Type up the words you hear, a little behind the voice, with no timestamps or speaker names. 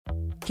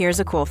Here's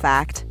a cool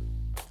fact.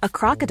 A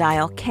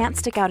crocodile can't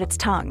stick out its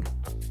tongue.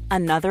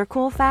 Another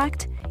cool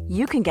fact,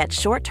 you can get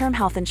short-term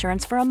health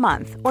insurance for a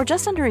month or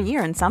just under a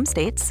year in some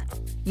states.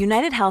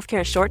 United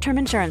Healthcare short-term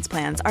insurance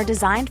plans are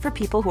designed for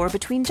people who are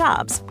between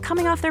jobs,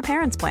 coming off their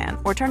parents' plan,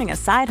 or turning a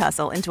side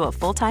hustle into a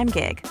full-time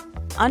gig.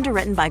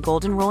 Underwritten by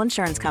Golden Rule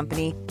Insurance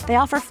Company, they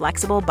offer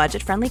flexible,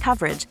 budget-friendly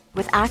coverage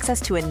with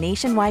access to a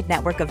nationwide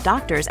network of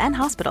doctors and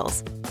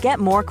hospitals. Get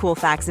more cool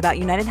facts about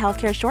United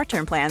Healthcare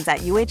short-term plans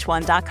at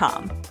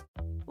uh1.com.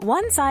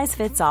 One size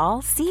fits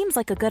all seems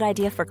like a good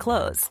idea for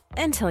clothes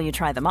until you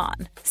try them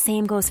on.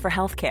 Same goes for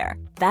healthcare.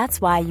 That's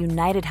why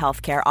United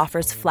Healthcare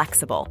offers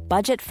flexible,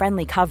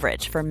 budget-friendly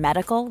coverage for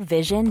medical,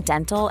 vision,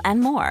 dental, and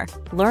more.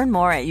 Learn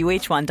more at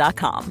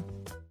uh1.com.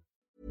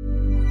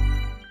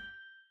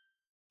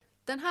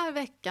 Den här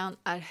veckan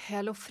är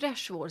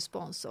HelloFresh vår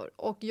sponsor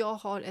och jag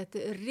har ett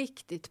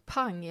riktigt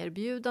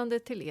pangerbjudande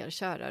till er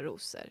kära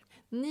rosor.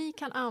 Ni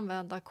kan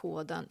använda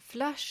koden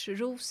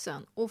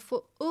FLASHROSEN och få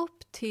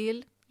upp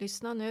till,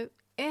 lyssna nu,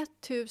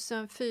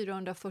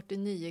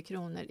 1449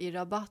 kronor i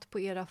rabatt på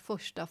era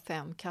första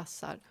 5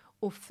 kassar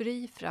och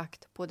fri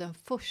frakt på den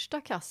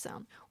första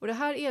kassen. Och det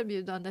här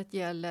erbjudandet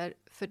gäller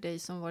för dig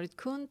som varit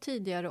kund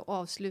tidigare och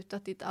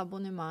avslutat ditt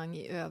abonnemang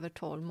i över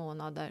 12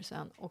 månader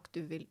sedan och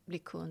du vill bli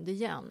kund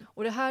igen.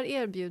 Och det här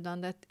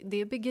erbjudandet, det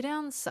är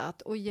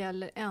begränsat och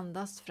gäller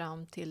endast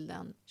fram till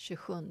den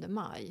 27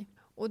 maj.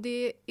 Och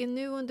det är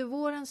nu under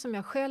våren som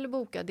jag själv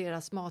bokar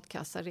deras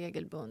matkassa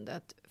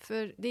regelbundet.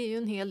 För det är ju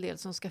en hel del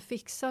som ska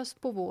fixas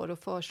på vår- och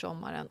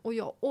försommaren. Och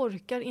jag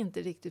orkar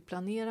inte riktigt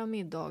planera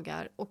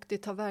middagar. Och det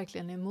tar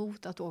verkligen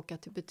emot att åka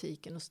till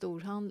butiken och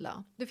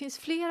storhandla. Det finns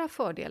flera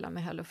fördelar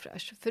med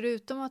HelloFresh.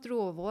 Förutom att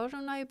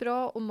råvarorna är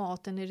bra och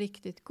maten är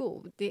riktigt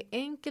god. Det är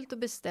enkelt att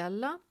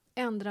beställa.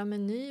 Ändra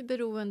meny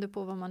beroende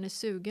på vad man är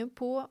sugen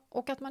på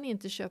och att man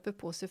inte köper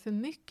på sig för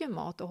mycket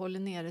mat och håller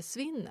nere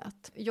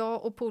svinnet.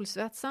 Jag och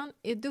poolsvetsan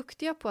är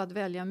duktiga på att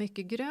välja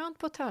mycket grönt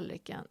på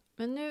tallriken.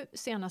 Men nu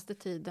senaste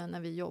tiden när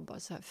vi jobbar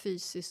så här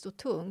fysiskt och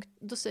tungt,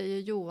 då säger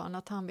Johan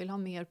att han vill ha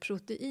mer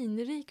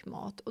proteinrik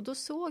mat. Och då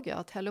såg jag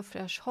att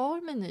HelloFresh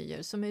har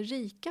menyer som är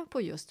rika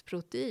på just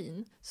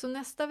protein. Så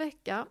nästa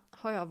vecka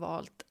har jag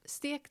valt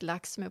stekt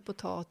lax med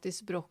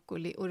potatis,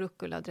 broccoli och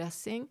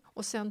rucola-dressing.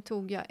 Och sen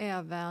tog jag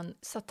även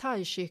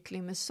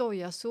sataykyckling med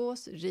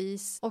sojasås,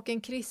 ris och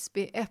en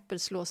krispig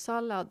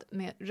äppelslåssallad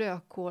med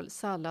rödkål,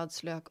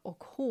 salladslök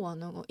och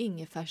honung och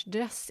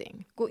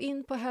ingefärsdressing. Gå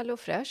in på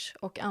HelloFresh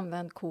och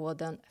använd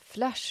koden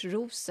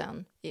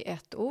FLASHROSEN i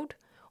ett ord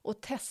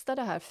och testa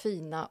det här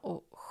fina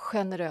och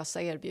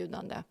generösa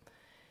erbjudande.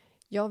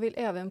 Jag vill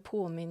även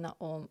påminna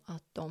om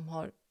att de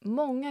har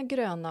många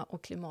gröna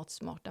och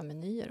klimatsmarta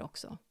menyer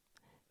också.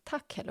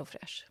 Tack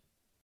HelloFresh!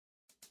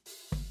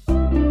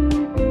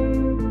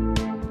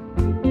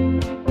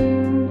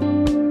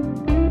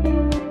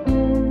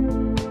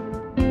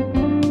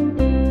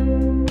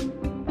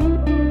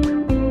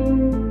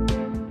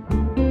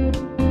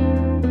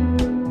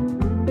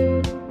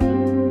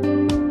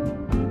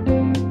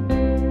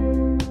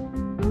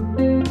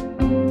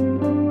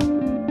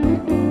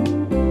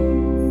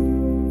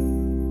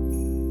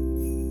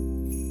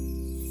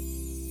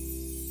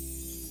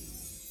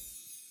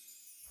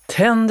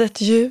 Tänd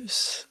ett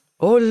ljus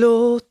och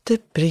låt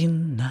det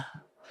brinna.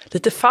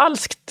 Lite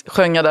falskt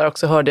sjöng jag där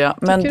också, hörde jag.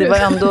 Men det var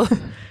ändå...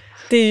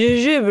 Det är ju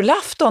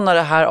julafton när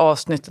det här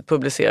avsnittet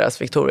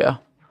publiceras, Victoria.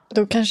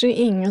 Då kanske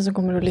det är ingen som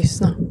kommer att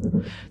lyssna.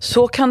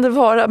 Så kan det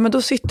vara, men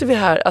då sitter vi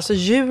här. Alltså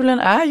julen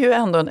är ju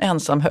ändå en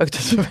ensam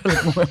högtid för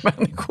väldigt många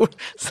människor.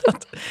 Så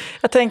att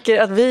jag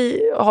tänker att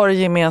vi har en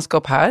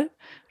gemenskap här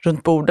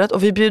runt bordet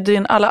och vi bjuder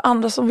in alla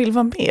andra som vill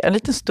vara med. En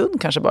liten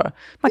stund kanske bara.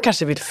 Man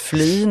kanske vill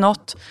fly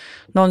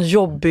någon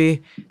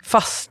jobbig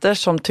faster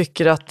som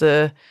tycker att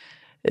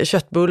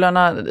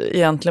köttbullarna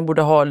egentligen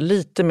borde ha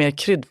lite mer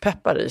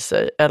kryddpeppar i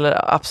sig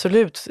eller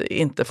absolut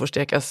inte får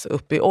stekas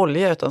upp i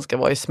olja utan ska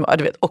vara i smör,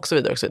 du vet, och så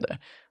vidare och så vidare.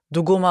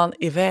 Då går man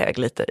iväg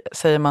lite,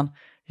 säger man,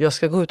 jag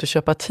ska gå ut och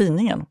köpa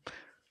tidningen.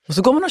 Och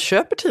så går man och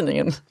köper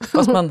tidningen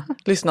fast man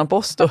lyssnar på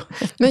oss då.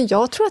 Men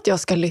jag tror att jag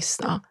ska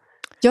lyssna.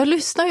 Jag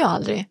lyssnar ju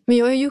aldrig, men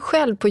jag är ju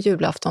själv på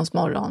julaftons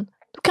morgon.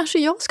 Då kanske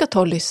jag ska ta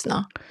och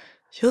lyssna.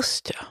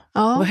 Just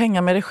ja. Och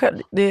hänga med dig själv.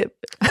 Det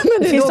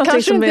men finns då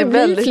kanske som inte är blir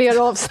väldigt... fler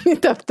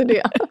avsnitt efter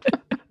det.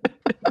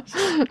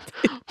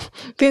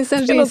 Finns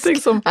en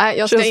risk. Som nej,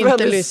 jag ska känns inte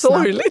väldigt lyssna.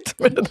 Sorgligt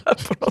med det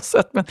där på något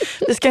sätt. Men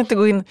vi ska inte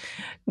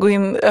gå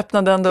in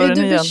öppna den dörren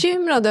igen. Är du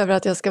bekymrad över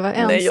att jag ska vara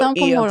ensam på morgonen?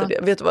 Nej, jag är inte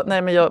det. Vet du vad?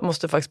 Nej, men jag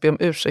måste faktiskt be om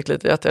ursäkt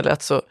lite att jag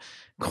lät så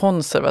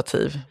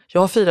konservativ.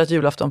 Jag har firat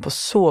julafton på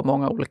så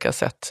många olika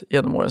sätt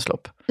genom årens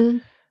lopp. Mm.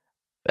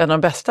 En av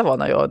de bästa var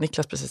när jag och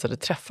Niklas precis hade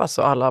träffats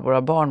och alla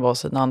våra barn var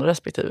sina andra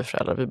respektive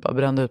föräldrar. Vi bara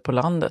brände ut på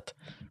landet.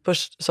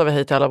 Först sa vi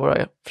hej till alla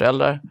våra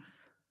föräldrar.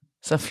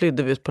 Sen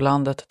flydde vi ut på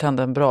landet,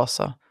 tände en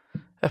brasa,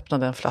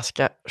 öppnade en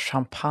flaska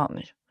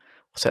champagne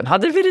Och sen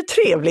hade vi det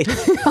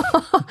trevligt.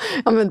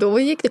 Ja, men då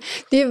gick det.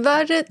 Det är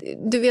värre,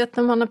 du vet,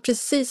 när man har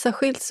precis har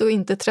skilt och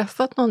inte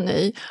träffat någon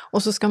ny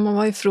och så ska man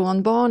vara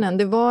ifrån barnen.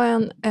 Det var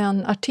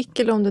en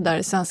artikel om det där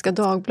i Svenska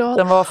Dagbladet.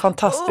 Den var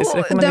fantastisk,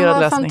 rekommenderad läsning. Den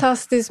var läsning.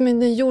 fantastisk, men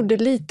den gjorde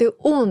lite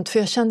ont för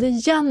jag kände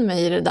igen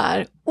mig i det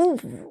där.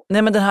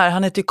 Nej, men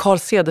han heter ju Carl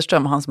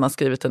Cederström, han som har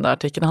skrivit den där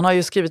artikeln. Han har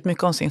ju skrivit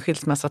mycket om sin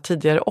skilsmässa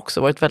tidigare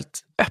också, varit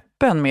väldigt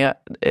öppen med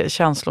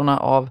känslorna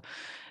av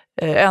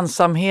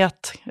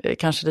ensamhet,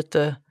 kanske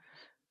lite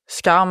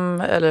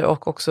skam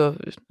och också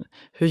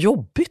hur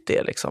jobbigt det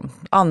är liksom.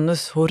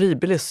 Annus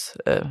horribilis,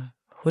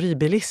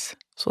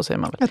 så säger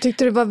man väl. Jag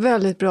tyckte det var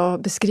väldigt bra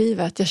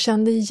beskrivet. Jag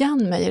kände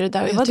igen mig i det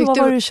där. Vad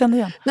var det du kände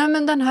igen? Nej,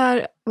 men den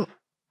här,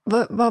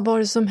 vad var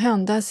det som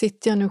hände? Här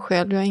sitter jag nu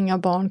själv, jag har inga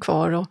barn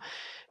kvar och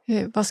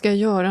vad ska jag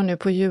göra nu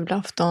på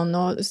julafton?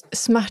 Och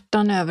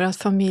smärtan över att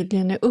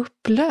familjen är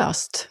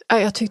upplöst.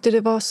 Jag tyckte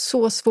det var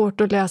så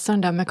svårt att läsa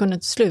den där, men jag kunde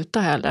inte sluta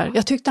heller.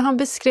 Jag tyckte han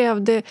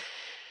beskrev det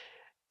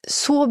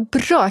så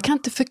bra. Jag kan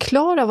inte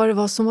förklara vad det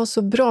var som var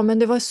så bra, men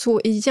det var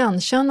så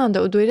igenkännande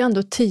och då är det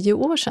ändå 10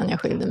 år sedan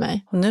jag skilde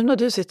mig. Och nu när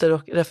du sitter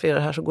och refererar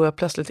här så går jag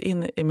plötsligt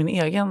in i min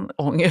egen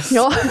ångest.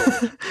 Ja.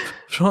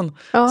 Från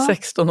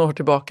 16 år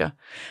tillbaka.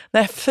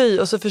 Nej, fy.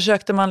 Och så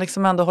försökte man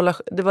liksom ändå hålla...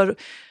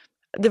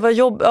 Det var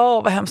jobb...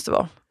 Ja, vad hemskt det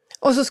var.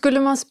 Och så skulle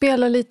man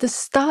spela lite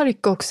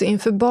stark också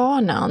inför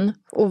barnen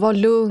och vara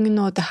lugn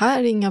och det här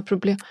är inga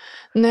problem.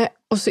 Nej,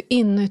 och så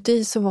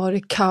inuti så var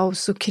det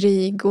kaos och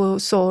krig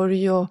och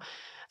sorg och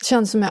det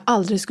kändes som jag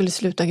aldrig skulle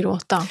sluta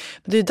gråta.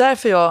 Det är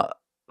därför jag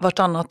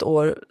vartannat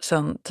år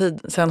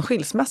sen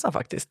skilsmässan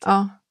faktiskt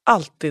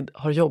alltid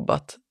har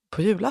jobbat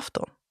på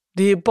julafton.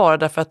 Det är bara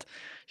därför att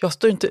jag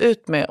står inte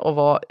ut med att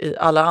vara i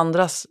alla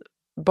andras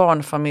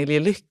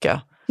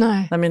barnfamiljelycka.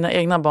 Nej. När mina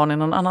egna barn är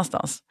någon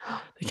annanstans.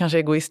 Det kanske är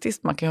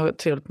egoistiskt, man kan ha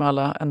trevligt med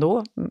alla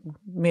ändå.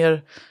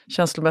 Mer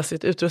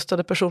känslomässigt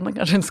utrustade personer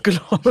kanske inte skulle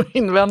ha några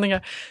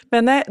invändningar.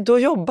 Men nej, då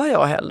jobbar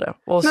jag hellre.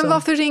 Men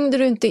varför ringde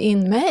du inte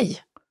in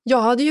mig?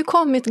 Jag hade ju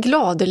kommit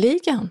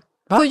gladeligen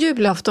på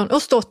julafton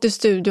och stått i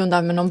studion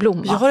där med någon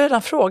blomma. Jag har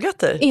redan frågat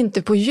dig.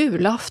 Inte på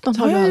julafton. Det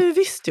har jag ju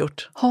visst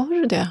gjort. Har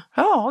du det?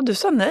 Ja, du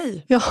sa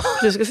nej. Ja.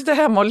 Du ska sitta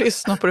hemma och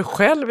lyssna på dig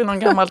själv i någon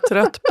gammal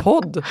trött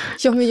podd.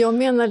 Ja, men jag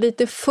menar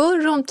lite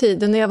förr om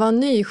tiden när jag var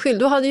nyskild.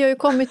 Då hade jag ju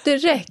kommit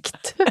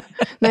direkt.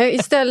 Nej,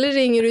 istället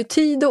ringer du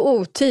tid och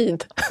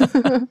otid.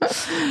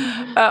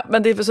 Ja,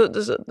 men det är så,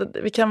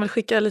 vi kan väl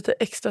skicka lite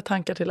extra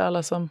tankar till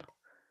alla som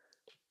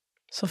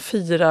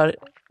firar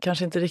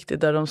kanske inte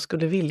riktigt där de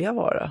skulle vilja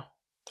vara.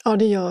 Ja,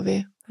 det gör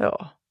vi.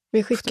 Ja.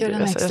 Vi skickar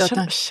en extra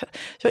tanke.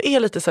 Jag är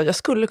lite så här, jag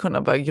skulle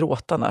kunna börja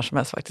gråta när som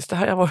helst faktiskt. Det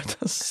här har varit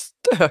en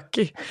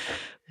stökig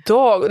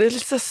dag och det är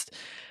lite så,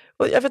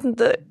 och jag vet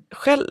inte,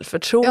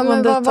 självförtroende. Ja,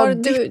 men vad var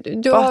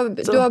det du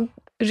har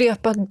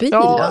repat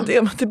bilen?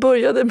 Ja, det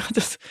började med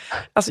att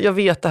alltså jag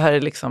vet det här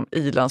är liksom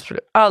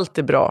ilandsproblem.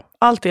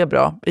 Allt är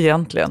bra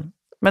egentligen.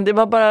 Men det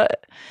var bara...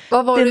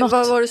 Vad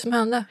var det som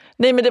hände?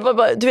 Nej, men det var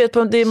bara, du vet,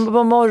 det är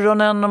på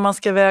morgonen och man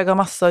ska väga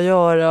massa att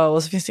göra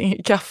och så finns det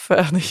inget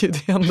kaffe. Det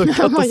är ändå en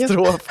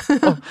katastrof.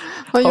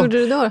 Vad gjorde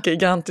du då?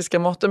 Gigantiska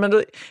mått. Men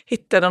då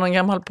hittade jag någon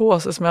gammal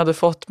påse som jag hade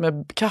fått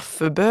med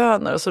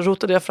kaffebönor och så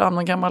rotade jag fram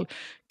någon gammal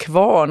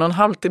kvarn och en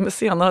halvtimme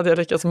senare hade jag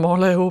lyckats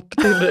mala ihop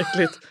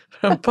tillräckligt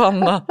för en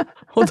panna.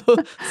 Och då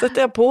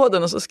sätter jag på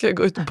den och så ska jag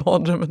gå ut i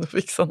badrummet och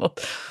fixa något.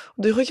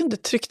 Och du har ju inte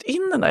tryckt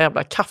in den där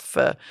jävla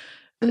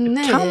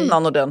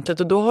kannan ordentligt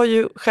och då har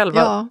ju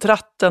själva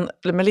tratten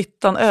eller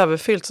melittan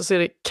överfyllt så ser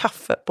det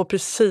kaffe på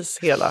precis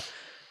hela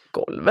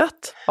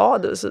golvet. Ja,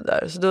 det är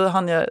sådär. Så då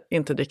hann jag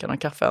inte dricka någon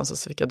kaffe än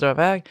så fick jag dra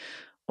iväg.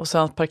 Och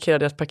sen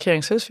parkerade jag ett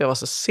parkeringshus för jag var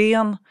så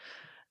sen.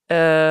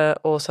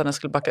 Och sen när jag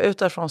skulle backa ut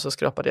därifrån så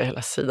skrapade jag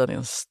hela sidan i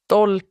en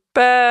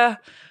stolpe.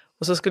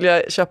 Och så skulle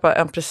jag köpa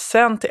en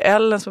present till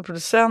Ellen som är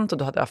producent och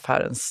då hade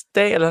affären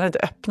eller den hade inte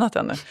öppnat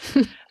ännu.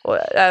 Och,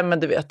 men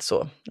du vet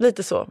så,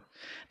 lite så.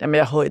 Nej, men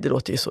jag hör ju, det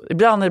låter ju så.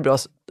 Ibland är det bra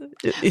att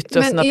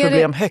yttra sina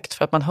problem högt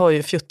för att man hör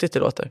ju fjuttigt det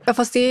låter. Ja,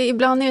 fast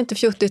ibland är det inte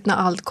fjuttigt när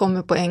allt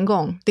kommer på en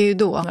gång. Det är ju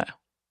då. Nej.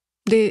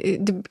 Det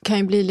kan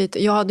ju bli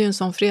lite, jag hade ju en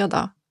sån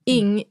fredag.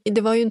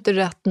 Det var ju inte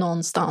rätt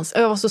någonstans.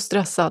 Jag var så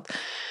stressad.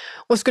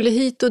 Och skulle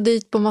hit och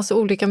dit på massa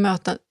olika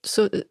möten.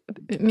 Så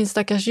min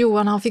stackars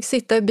Johan, han fick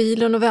sitta i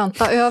bilen och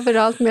vänta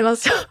överallt medan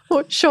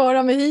jag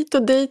köra mig hit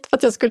och dit för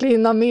att jag skulle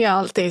hinna med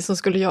allting som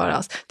skulle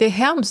göras. Det är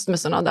hemskt med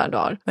sådana där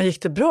dagar. Men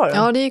gick det bra då?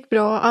 Ja, det gick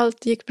bra.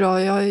 Allt gick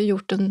bra. Jag har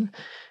gjort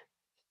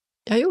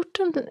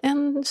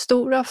en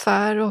stor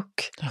affär och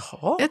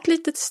ett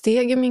litet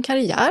steg i min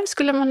karriär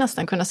skulle man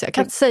nästan kunna säga. Jag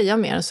kan inte säga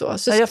mer än så.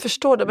 Nej, jag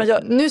förstår det.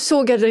 Men nu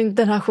såg jag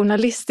den här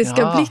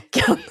journalistiska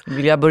blicken.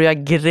 Vill jag börja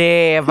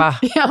gräva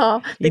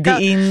i det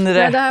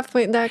inre.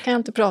 Nej, det här kan jag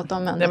inte prata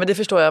om än. Nej, men det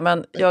förstår jag.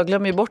 Men jag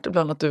glömmer ju bort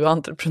ibland att du är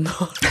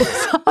entreprenör.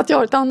 Att jag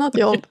har ett annat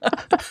jobb.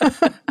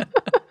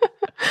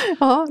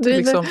 Ja,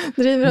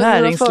 driver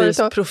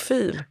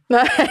näringslivsprofil.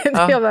 Nej, det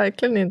är jag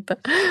verkligen inte.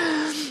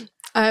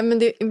 Nej, men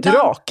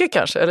drake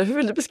kanske, eller hur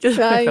vill du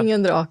beskriva det? Nej,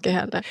 ingen drake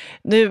heller.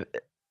 Nu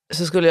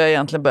så skulle jag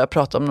egentligen börja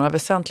prata om några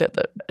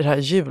väsentligheter i det här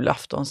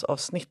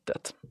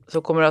julaftonsavsnittet.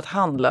 Så kommer det att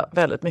handla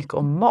väldigt mycket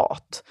om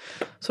mat.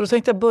 Så då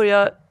tänkte jag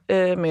börja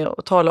med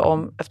att tala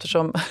om,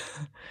 eftersom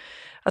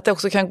att det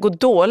också kan gå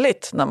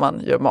dåligt när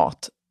man gör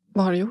mat.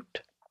 Vad har du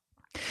gjort?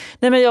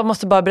 Nej, men jag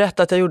måste bara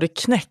berätta att jag gjorde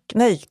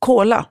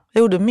kola.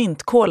 Jag gjorde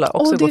mintkola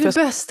också. Det är det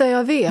bästa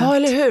jag vet. Ja,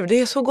 eller hur? Det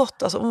är så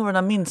gott. Alltså, den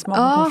där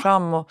mintsmaken kom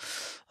fram och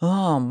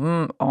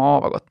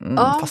vad gott.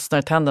 Fastnar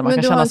i tänderna. Man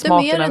kan känna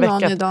smaken en vecka. Men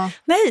du har inte mer än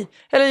någon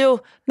idag?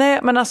 Nej,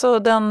 men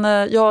alltså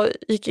jag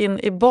gick in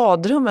i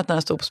badrummet när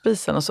den stod på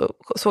spisen och så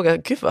såg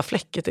jag, gud vad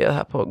fläckigt det är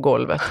här på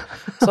golvet.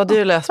 Så hade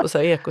jag läst på så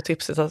här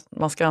ekotipset att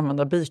man ska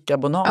använda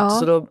bikarbonat.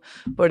 Så då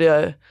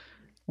började jag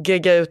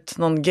gegga ut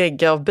någon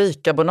gegga av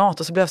bikarbonat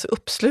och så blev jag så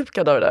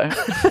uppslukad av det där.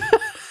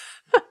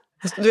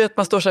 Du vet,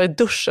 man står så här i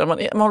duschen,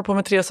 man håller på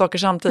med 3 saker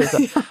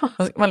samtidigt.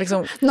 Man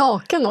liksom,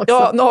 naken också.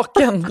 Ja,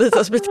 naken. Det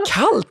blir lite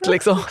kallt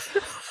liksom.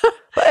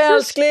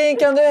 Älskling,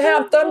 kan du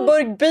hämta en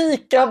burk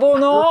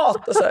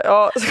bikarbonat? Och så här,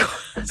 ja,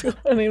 så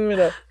går han in med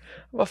det.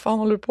 Vad fan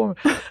håller du på med?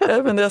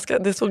 Men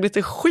det såg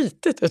lite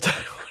skitigt ut.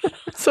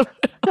 Så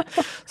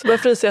börjar jag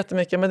frysa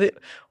jättemycket. Men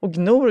och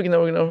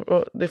gnor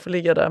och det får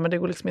ligga där. Men det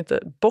går liksom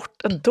inte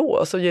bort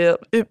ändå. Så ger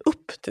jag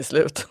upp till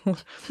slut.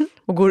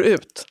 Och går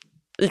ut.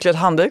 Iklädd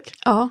handduk.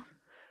 Ja.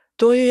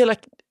 Då har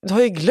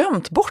jag ju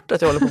glömt bort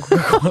att jag håller på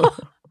Coca-Cola.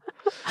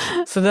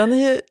 Så den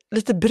är ju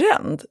lite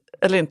bränd.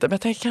 Eller inte, men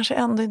jag tänker kanske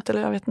ändå inte.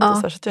 Eller jag vet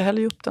inte, så att jag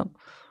häller ju upp den.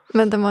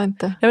 Men den var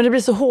inte... Ja, men det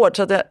blir så hårt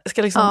så att jag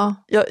ska liksom...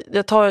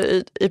 Jag tar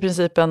i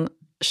princip en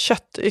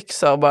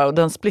köttyxa och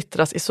den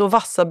splittras i så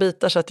vassa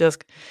bitar så att jag...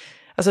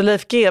 Alltså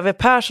Leif GW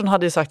Persson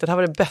hade ju sagt att det här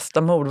var det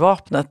bästa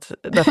mordvapnet.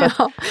 Därför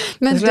att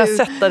men jag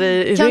sätta det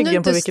i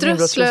ryggen på vilken mordvapnet som helst. Kan du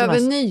inte strössla över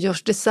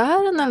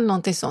nyårsdesserten eller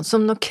någonting sånt?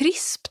 Som något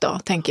krisp då,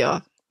 tänker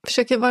jag.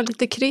 Försöker vara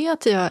lite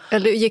kreativ.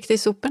 Eller gick det i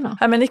soporna?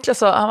 Nej, men Niklas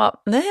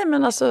sa, nej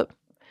men alltså,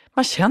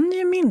 man känner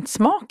ju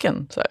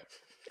mintsmaken. Så här.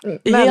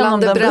 Mellan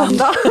det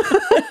brända.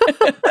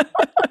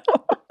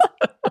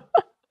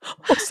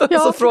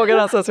 Och så frågar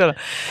han så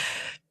här.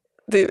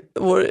 Det är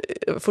vår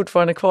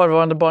fortfarande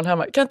kvarvarande barn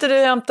hemma. Kan inte du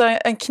hämta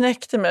en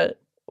knäck till mig?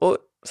 Och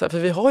så här, för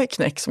vi har ju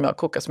knäck som jag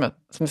kokar som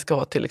vi ska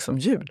ha till liksom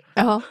jul.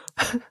 Ja.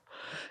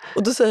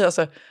 Och då säger jag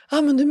så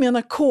här, men du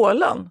menar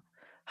kolan?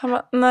 Han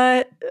bara,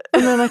 nej,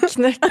 jag menar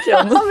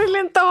knäcken. Han vill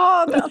inte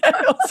ha den.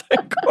 Och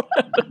sen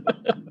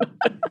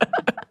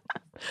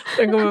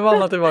den kommer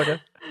vandra tillbaka.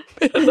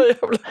 Med den där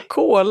jävla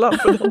kolan,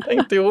 för den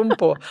tänkte hon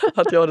på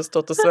att jag hade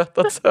stått och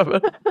svettats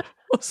över.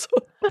 Och så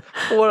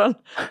får han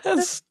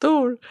en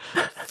stor,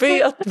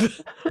 fet...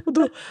 Och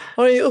då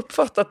har han ju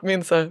uppfattat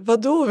min så här,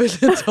 vadå vill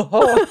du inte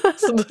ha?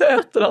 Så då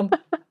äter han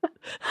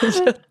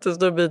en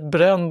jättestor bit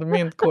bränd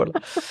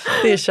mintkola.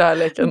 Det är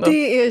kärleken då.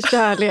 Det är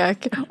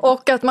kärlek.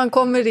 Och att man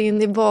kommer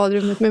in i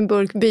badrummet med en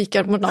burk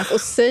bikarbonat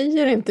och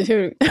säger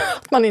inte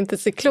att man inte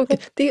ser klok.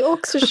 Det är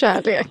också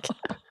kärlek.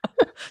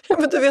 Ja,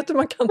 men du vet hur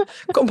man kan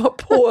komma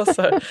på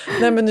så här.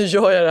 Nej, men nu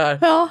gör jag det här.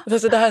 Ja.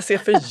 Alltså, det här ser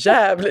för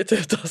jävligt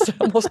ut. Alltså,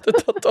 jag måste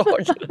ta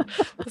tag i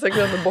det. Så jag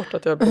glömde bort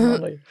att jag är på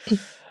andra.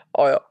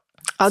 Ja,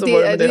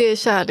 det är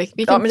kärlek.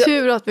 Vilken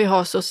tur att vi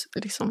har så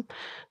liksom,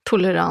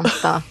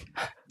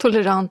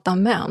 toleranta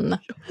män.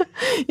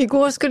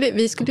 Igår skulle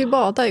vi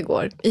bada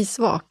igår.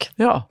 Isvak.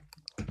 Ja.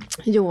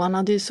 Johan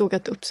hade ju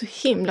sågat upp så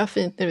himla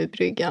fint nere vid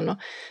bryggan och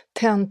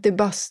tänt i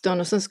bastun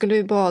och sen skulle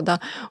vi bada.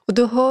 Och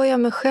då hör jag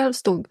mig själv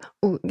stå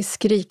och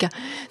skrika,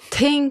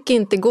 tänk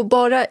inte, gå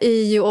bara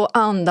i och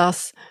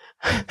andas.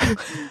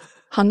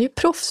 Han är ju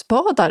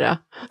proffsbadare.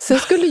 Sen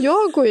skulle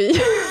jag gå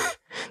i.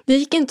 Det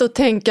gick inte att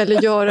tänka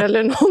eller göra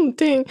eller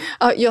någonting.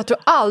 Jag tror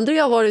aldrig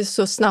jag varit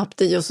så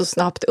snabbt i och så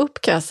snabbt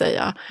upp, kan jag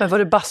säga. Men var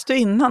det bastu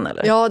innan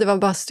eller? Ja, det var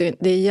bastu.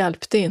 Det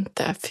hjälpte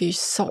inte. Fy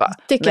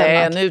satiken.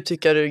 Nej, nu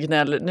tycker jag du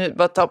gnäller. Nu,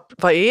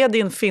 vad är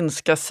din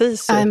finska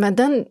sisu? Nej,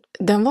 men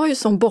den var ju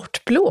som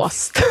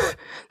bortblåst.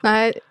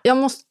 Nej, jag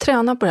måste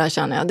träna på det här,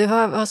 känner jag. Det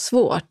var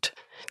svårt.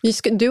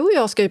 Du och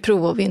jag ska ju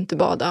prova att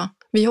vinterbada.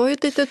 Vi har ju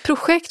ett litet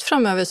projekt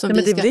framöver som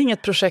men det blir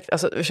inget projekt,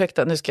 alltså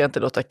ursäkta, nu ska jag inte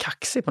låta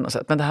kaxig på något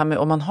sätt, men det här med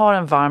om man har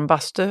en varm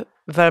bastu,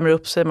 värmer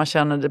upp sig, man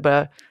känner det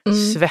börjar,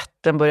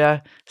 svetten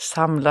börjar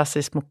samlas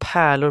i små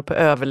pärlor på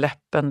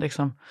överläppen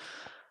liksom.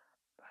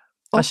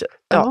 Och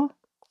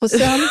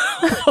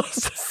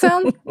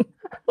sen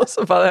och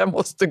så bara, jag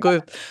måste gå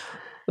ut.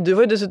 Och du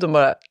var ju dessutom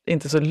bara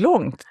inte så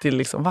långt till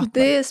liksom vattnet.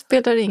 Det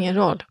spelar ingen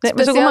roll. Nej,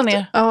 men så går man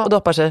ner och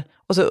doppar sig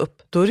och så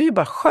upp, då är det ju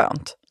bara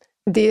skönt.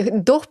 Det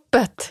är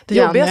doppet. Det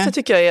jobbigaste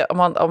tycker jag är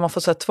om man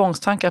får så här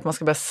tvångstankar att man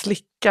ska börja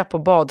slicka på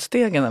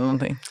badstegen eller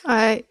någonting.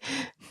 Nej.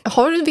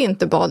 Har du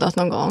vinterbadat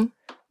någon gång?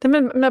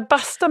 Nej, men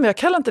basta, men jag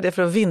kallar inte det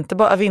för att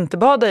vinterbada.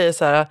 Vinterbada är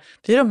så här,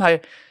 det är de här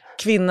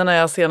kvinnorna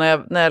jag ser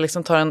när jag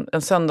liksom tar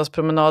en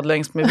söndagspromenad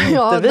längs med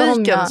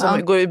Vinterviken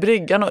som går i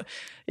bryggan och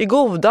i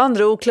godan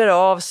ro klär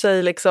av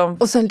sig liksom.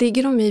 Och sen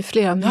ligger de i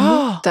flera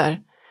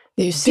minuter.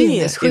 Det är ju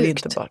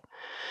sinnessjukt.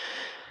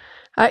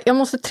 Jag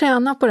måste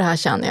träna på det här,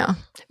 känner jag.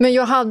 Men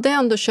jag hade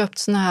ändå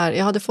köpt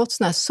jag hade fått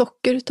såna här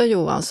socker utav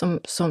Johan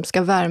som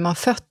ska värma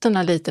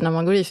fötterna lite när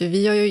man går i. För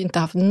vi har ju inte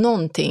haft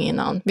någonting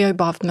innan. Vi har ju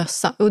bara haft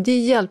mössa. Och det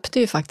hjälpte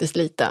ju faktiskt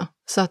lite.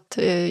 Så att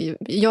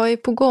jag är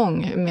på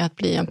gång med att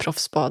bli en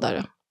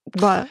proffsbadare.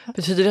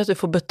 Betyder det att du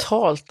får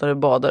betalt när du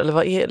badar? Eller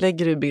vad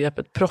lägger du i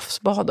begreppet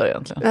proffsbadare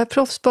egentligen?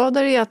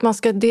 Proffsbadare är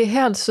att det är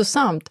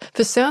hälsosamt.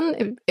 För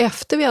sen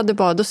efter vi hade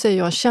badat, då säger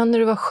jag, känner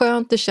du vad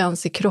skönt det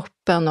känns i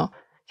kroppen? Och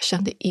jag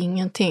kände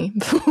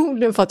ingenting.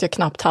 Förmodligen för att jag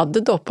knappt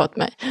hade doppat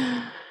mig.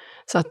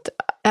 Så att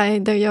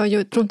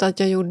jag tror inte att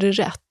jag gjorde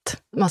rätt.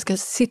 Man ska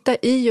sitta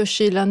i och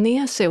kyla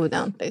ner sig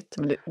ordentligt.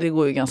 Men det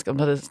går ju ganska, om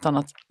det hade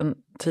stannat en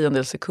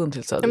 10 sekund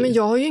till så hade men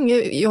jag har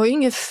ju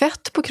inget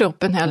fett på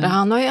kroppen heller.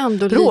 Han har ju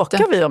ändå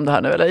Bråkar vi om det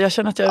här nu? Eller? Jag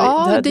känner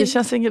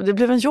att det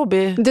blev en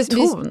jobbig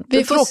ton.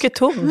 Det får tråkig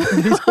ton.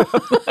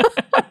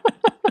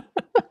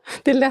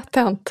 Det är lätt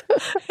hänt.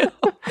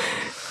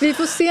 Vi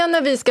får se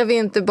när vi ska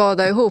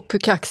vinterbada ihop hur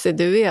kaxig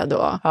du är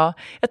då. Ja,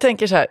 jag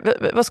tänker så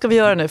här, vad ska vi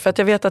göra nu? För att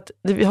jag vet att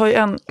vi har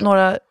ju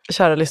några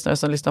kära lyssnare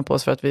som lyssnar på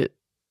oss för att vi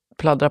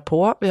pladdrar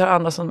på. Vi har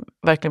andra som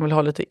verkligen vill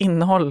ha lite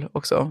innehåll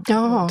också.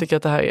 Ja. Tycker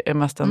att det här är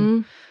mest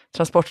en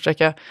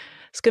transportsträcka.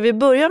 Ska vi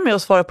börja med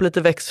att svara på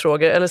lite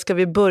växtfrågor eller ska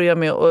vi börja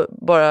med att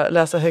bara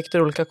läsa högt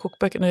ur olika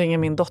kokböcker? Nu ringer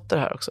min dotter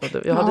här också.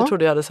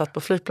 Trodde jag hade satt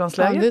på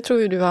flygplansläge. Ja, det tror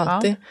ju du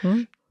alltid. Ja.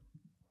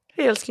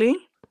 Hej älskling.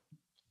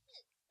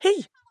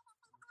 Hej!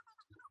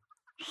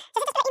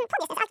 Jag sitter och spelar in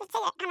podd just nu, så allt vi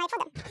säger hamnar i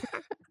podden.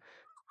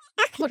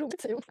 Vad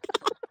roligt, säger hon.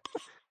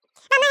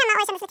 Mamma är hemma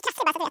och jag känner sig lite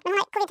krasslig bara så att du vet. Men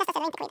hon har covid-testat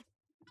eller inte covid.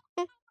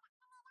 Ja,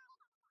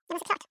 men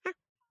såklart. Ja.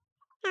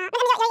 Men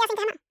jag är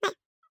inte hemma. Nej.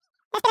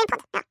 Jag spelar in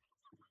podd. Ja.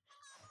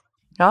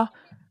 Ja,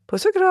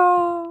 puss och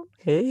kram.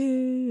 Hej.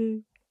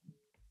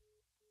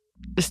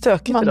 Det är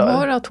stökigt Man idag.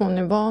 hör att hon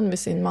är van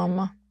vid sin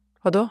mamma.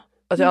 Vadå?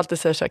 Att jag alltid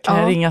säger så här, kan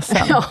jag ringa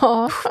sen?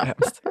 Ja. Usch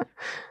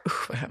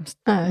vad hemskt.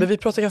 Nej. Men vi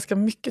pratar ganska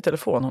mycket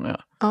telefon hon och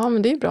jag. Ja,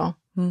 men det är bra.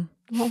 Mm.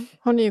 Ja,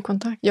 har ni ju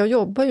kontakt? Jag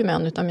jobbar ju med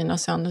en av mina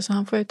söner så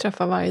han får jag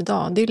träffa varje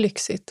dag. Det är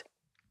lyxigt.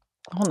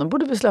 Honom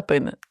borde vi släppa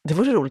in. Det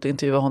vore roligt att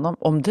intervjua honom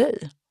om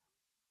dig.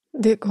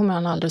 Det kommer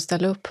han aldrig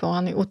ställa upp på.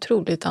 Han är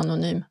otroligt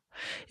anonym.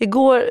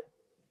 Igår,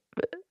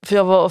 för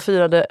jag var och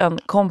firade en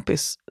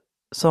kompis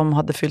som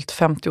hade fyllt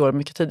 50 år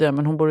mycket tidigare,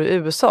 men hon bor i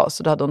USA,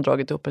 så då hade hon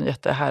dragit upp en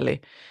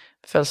jättehärlig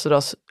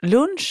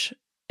födelsedagslunch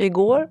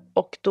igår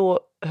och då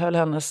höll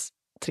hennes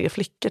 3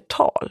 flickor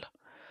tal.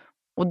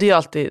 Och det är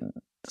alltid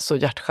så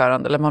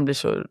hjärtskärande, eller man blir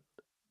så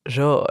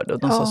rörd och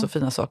de sa så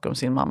fina saker om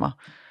sin mamma,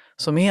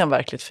 som är en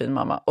verkligt fin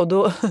mamma. Och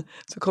då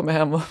så kom jag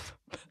hem och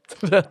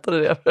berättade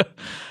det för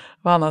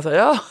Anna sa,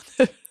 ja.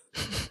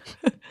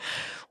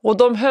 Och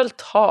de höll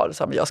tal,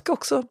 så jag ska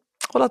också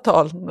hålla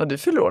tal när du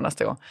fyller år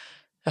nästa gång.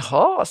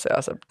 Jaha, så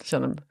jag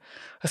känner,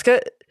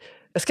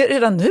 jag ska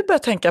redan nu börja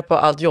tänka på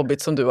allt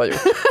jobbigt som du har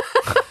gjort.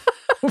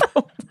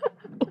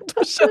 Och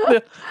då kände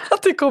jag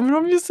att det kommer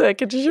de ju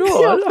säkert göra.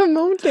 Ja,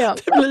 förmodligen.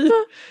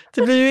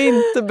 Det blir ju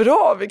inte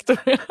bra,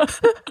 Victoria.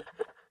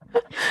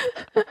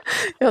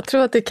 Jag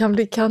tror att det kan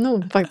bli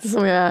kanon faktiskt,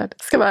 om jag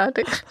ska vara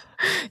ärlig.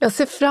 Jag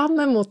ser fram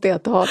emot det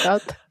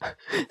talet.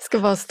 Ska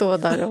bara stå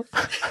där och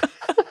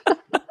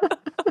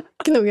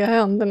knugga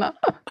händerna.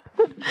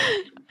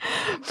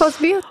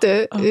 Fast vet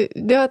du,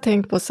 det har jag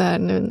tänkt på så här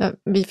nu, när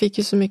vi fick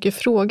ju så mycket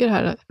frågor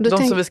här.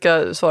 Som vi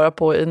ska svara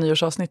på i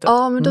nyårsavsnittet.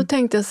 Ja, men då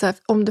tänkte jag så här,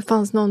 om det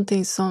fanns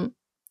någonting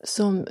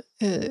som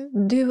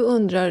du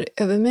undrar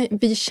över mig.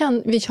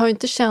 Vi har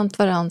inte känt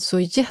varandra så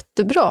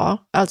jättebra,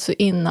 alltså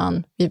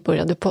innan vi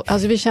började på.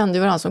 Alltså vi kände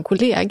varandra som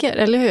kollegor,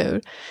 eller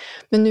hur?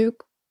 Men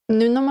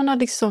nu när man har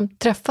liksom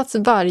träffats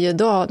varje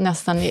dag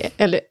nästan,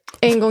 eller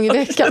en gång i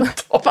veckan,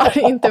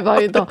 inte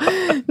varje dag.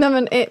 Nej,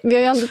 men vi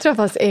har ju ändå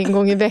träffats en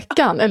gång i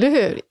veckan, eller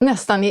hur?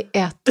 Nästan i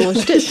 1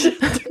 års tid.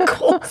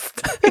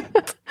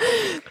 Konstigt.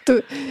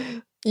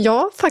 Jag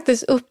har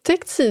faktiskt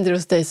upptäckt sidor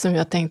hos dig som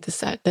jag tänkte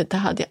så här, det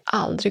hade jag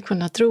aldrig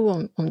kunnat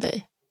tro om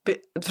dig.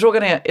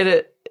 Frågan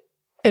är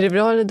det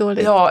bra eller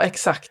dåligt? Ja,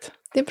 exakt.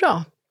 Det är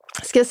bra.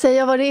 Ska jag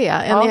säga vad det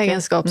är? En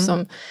egenskap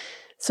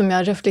som jag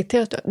har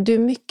reflekterat över. Du är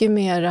mycket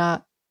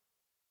mera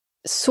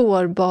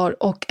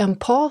sårbar och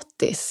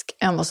empatisk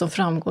än vad som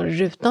framgår i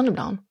rutan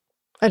ibland.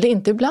 Eller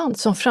inte ibland.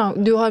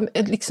 Du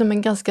har liksom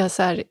en ganska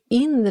så här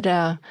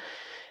inre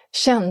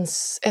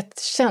ett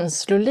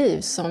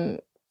känsloliv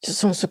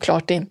som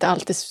såklart inte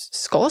alltid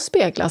ska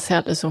speglas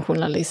heller som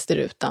journalist i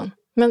rutan.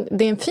 Men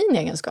det är en fin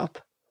egenskap.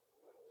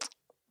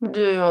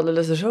 Du är ju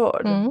alldeles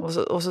rörd.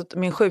 Och så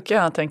min sjuka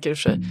hjärna tänker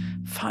sig,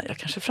 fan jag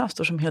kanske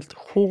framstår som helt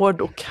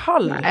hård och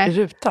kall i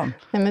rutan.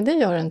 Nej, men det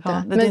gör det inte.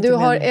 Ja, men inte du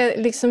har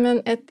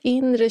liksom ett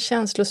inre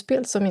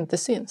känslospel som inte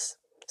syns.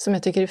 Som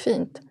jag tycker är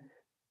fint.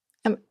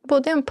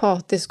 Både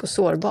empatisk och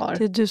sårbar.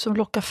 Det är du som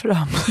lockar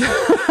fram.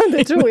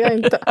 Det tror jag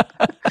inte.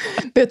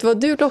 Vet du vad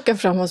du lockar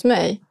fram hos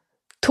mig?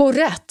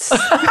 Tourettes.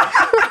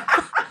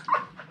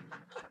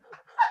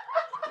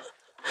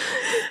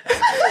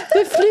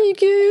 Det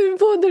flyger ur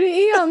både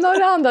det ena och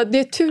det andra. Det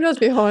är tur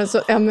att vi har en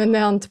så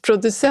eminent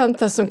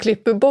producent här som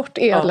klipper bort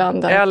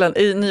eländet. Ja, Ellen,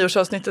 i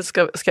nyårsavsnittet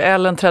ska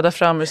Ellen träda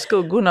fram ur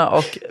skuggorna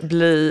och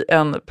bli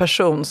en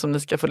person som ni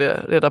ska få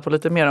reda på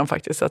lite mer om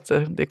faktiskt. Så att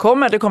det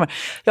kommer.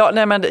 Ja,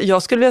 nej, men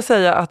jag skulle vilja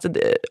säga att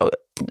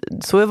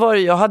så var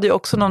det. Jag hade ju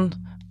också någon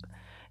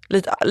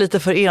lite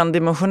för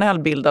endimensionell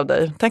bild av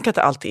dig. Tänk att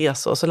det alltid är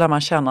så lär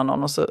man känna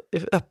någon och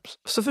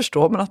så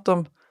förstår man att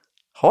de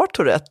har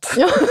Tourette.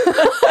 Ja.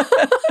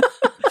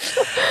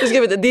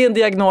 Det är en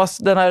diagnos,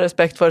 den har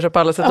respekt för sig på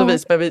alla sätt och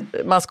vis, men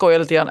man skojar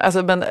lite grann.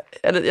 Alltså,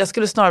 jag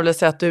skulle snarare vilja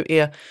säga att du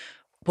är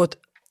på ett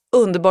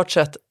underbart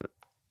sätt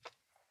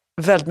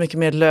väldigt mycket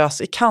mer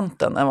lös i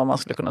kanten än vad man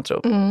skulle kunna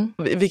tro.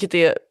 Vilket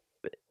är,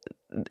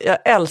 jag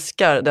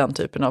älskar den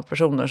typen av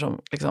personer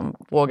som liksom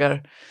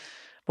vågar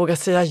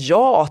säga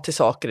ja till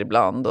saker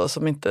ibland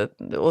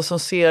och som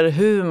ser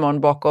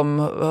humorn bakom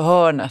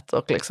hörnet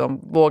och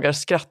liksom vågar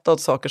skratta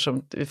åt saker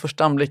som vid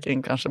första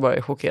anblicken kanske bara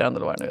är chockerande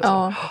eller vad det nu är.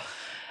 Ja.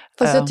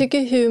 Fast jag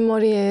tycker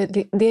humor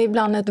det är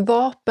ibland ett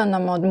vapen när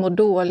man mår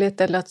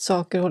dåligt eller att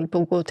saker håller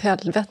på att gå åt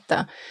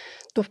helvete.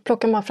 Då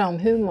plockar man fram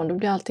humor, då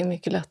blir allting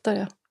mycket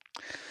lättare.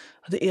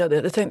 Det är det.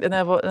 Jag tänkte,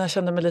 när jag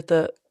kände mig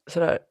lite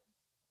sådär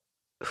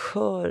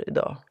skör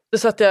idag. Då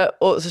satt jag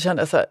och så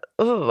kände jag så här,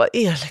 vad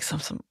är liksom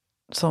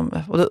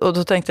och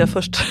då tänkte jag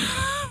först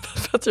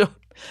för att jag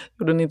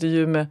gjorde en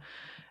intervju med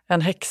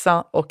en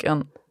häxa och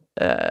en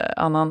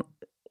annan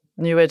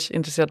New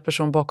Age-intresserad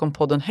person bakom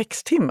podden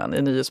Häxtimmen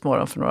i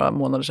Nyhetsmorgon för några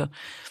månader sedan.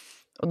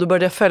 Och då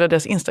började jag följa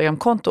deras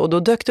Instagram-konto och då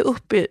dök det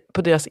upp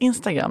på deras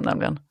Instagram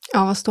nämligen.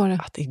 Ja, vad står det?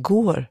 Att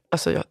igår,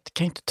 alltså jag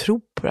kan inte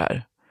tro på det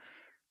här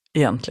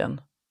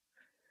egentligen.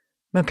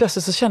 Men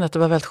plötsligt så kände jag att det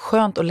var väldigt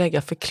skönt att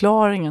lägga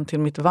förklaringen till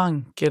mitt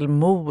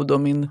vankelmod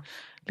och min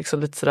liksom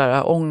lite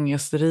sådär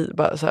ångestri,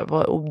 bara så här,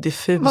 var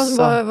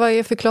diffusa. Vad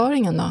är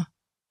förklaringen då?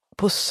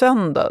 På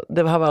söndag,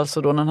 det var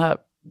alltså då när den här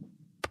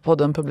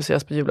podden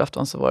publiceras på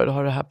julafton, så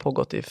har det här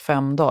pågått i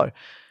 5 dagar.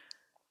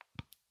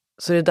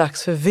 Så det är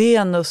dags för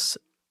Venus,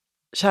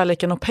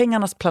 kärleken och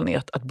pengarnas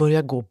planet, att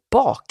börja gå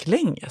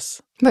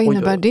baklänges. Vad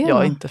innebär det då?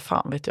 Ja, inte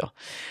fan vet jag.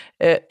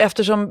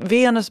 Eftersom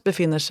Venus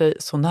befinner sig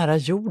så nära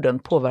jorden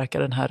påverkar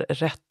den här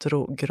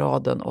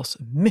retrograden oss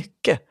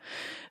mycket.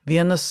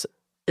 Venus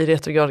i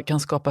retrograd kan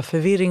skapa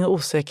förvirring och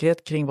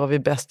osäkerhet kring vad vi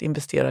bäst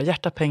investerar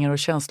hjärta, pengar och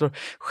känslor.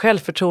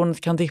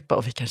 Självförtroendet kan dippa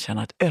och vi kan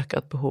känna ett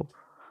ökat behov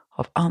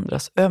av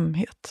andras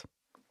ömhet.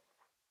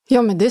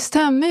 Ja, men det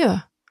stämmer ju.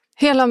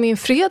 Hela min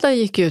fredag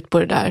gick ut på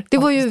det där. Det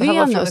var ju Venus. Det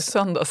här var från i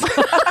söndags.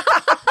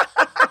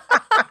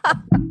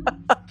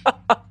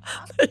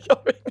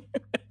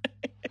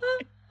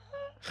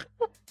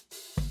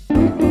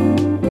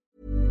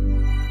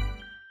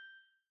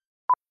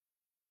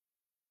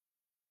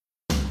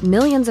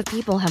 Millions of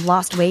people have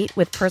lost weight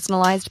with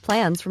personalized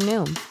plans from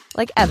Noom.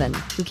 Like Evan,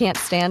 who can't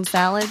stand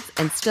salads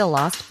and still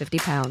lost 50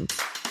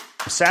 pounds.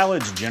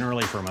 Salads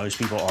generally for most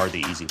people are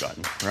the easy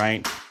button,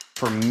 right?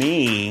 For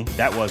me,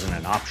 that wasn't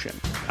an option.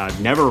 I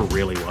never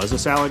really was a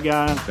salad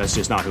guy. That's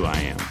just not who I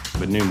am.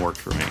 But Noom worked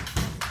for me.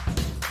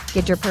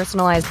 Get your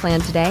personalized plan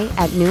today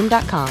at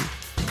Noom.com.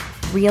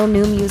 Real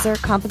Noom user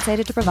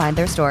compensated to provide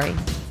their story.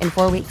 In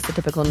 4 weeks, the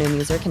typical Noom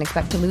user can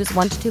expect to lose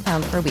 1 to 2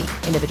 pounds per week.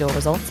 Individual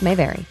results may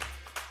vary.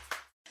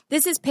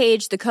 This is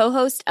Paige, the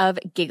co-host of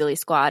Giggly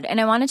Squad, and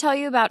I want to tell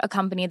you about a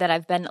company that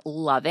I've been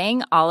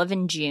loving, Olive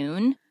 &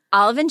 June.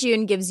 Olive &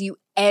 June gives you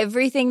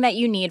everything that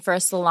you need for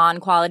a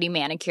salon-quality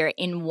manicure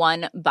in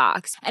one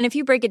box. And if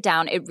you break it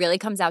down, it really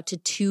comes out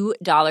to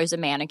 $2 a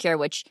manicure,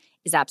 which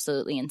is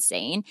absolutely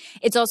insane.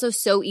 It's also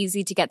so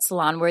easy to get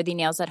salon-worthy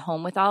nails at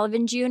home with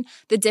Olive & June.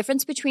 The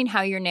difference between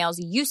how your nails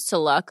used to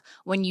look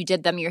when you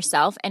did them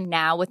yourself and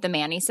now with the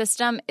Mani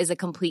system is a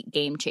complete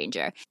game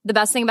changer. The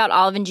best thing about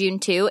Olive & June,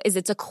 too, is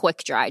it's a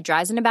quick dry.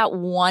 Dries in about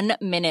 1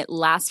 minute,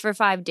 lasts for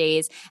 5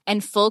 days,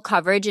 and full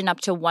coverage in up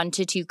to 1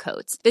 to 2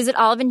 coats. Visit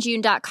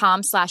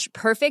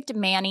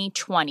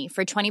oliveandjune.com/perfectmani20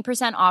 for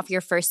 20% off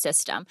your first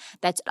system.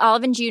 That's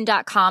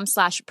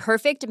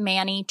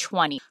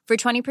oliveandjune.com/perfectmani20 for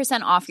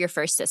 20% off your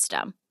first system.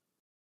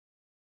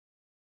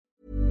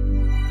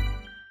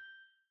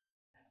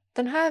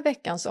 Den här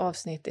veckans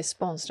avsnitt är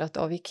sponsrat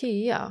av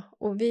IKEA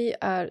och vi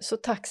är så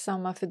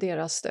tacksamma för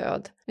deras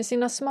stöd. Med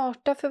sina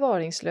smarta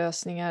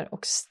förvaringslösningar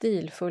och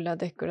stilfulla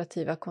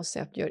dekorativa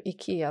koncept gör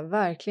IKEA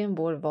verkligen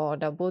vår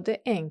vardag både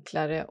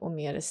enklare och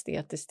mer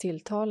estetiskt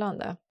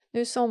tilltalande.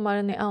 Nu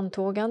sommaren är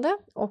antågande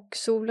och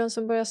solen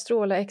som börjar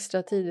stråla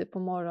extra tidigt på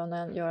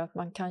morgonen gör att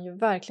man kan ju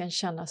verkligen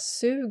känna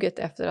suget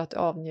efter att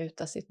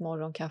avnjuta sitt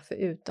morgonkaffe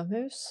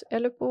utomhus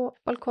eller på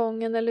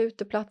balkongen eller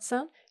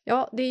uteplatsen.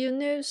 Ja, det är ju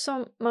nu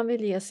som man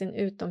vill ge sin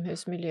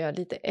utomhusmiljö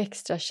lite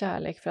extra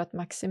kärlek för att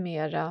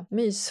maximera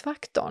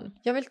mysfaktorn.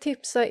 Jag vill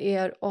tipsa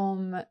er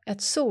om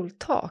ett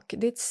soltak.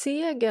 Det är ett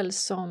segel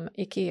som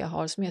IKEA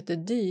har som heter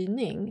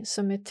dyning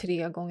som är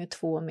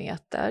 3x2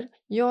 meter.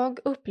 Jag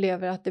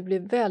upplever att det blir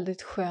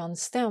väldigt skön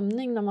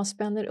stämning när man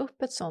spänner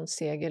upp ett sånt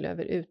segel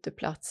över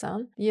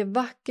uteplatsen. Det ger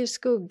vacker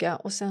skugga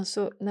och sen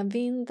så när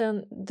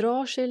vinden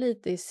drar sig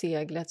lite i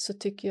seglet så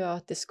tycker jag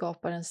att det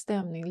skapar en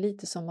stämning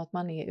lite som att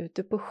man är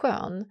ute på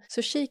sjön.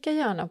 Så kika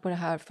gärna på det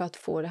här för att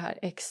få det här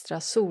extra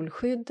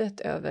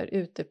solskyddet över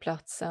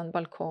uteplatsen,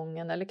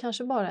 balkongen eller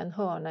kanske bara en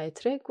hörna i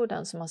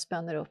trädgården som man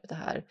spänner upp det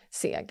här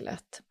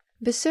seglet.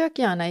 Besök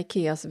gärna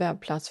IKEAs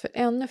webbplats för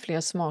ännu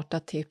fler smarta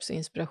tips och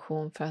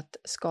inspiration för att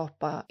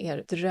skapa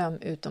er dröm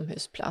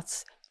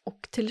utomhusplats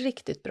och till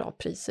riktigt bra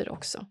priser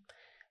också.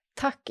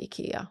 Tack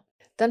IKEA!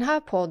 Den här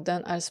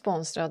podden är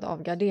sponsrad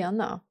av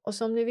Gardena och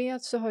som ni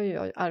vet så har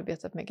jag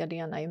arbetat med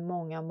Gardena i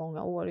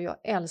många år och jag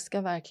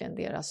älskar verkligen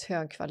deras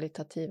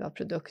högkvalitativa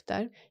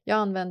produkter. Jag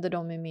använder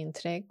dem i min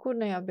trädgård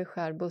när jag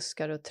beskär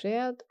buskar och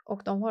träd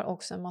och de har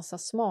också en massa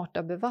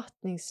smarta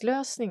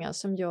bevattningslösningar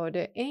som gör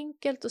det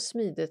enkelt och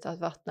smidigt att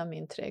vattna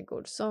min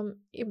trädgård som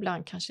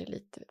ibland kanske är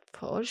lite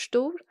för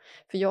stor.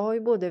 För jag har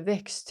ju både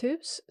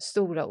växthus,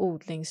 stora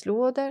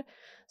odlingslådor,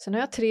 sen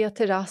har jag 3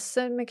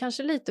 terrasser med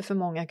kanske lite för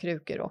många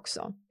krukor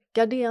också.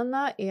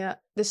 Gardena är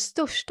det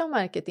största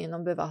märket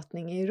inom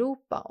bevattning i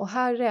Europa och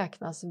här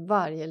räknas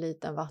varje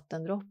liten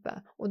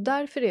vattendroppe. Och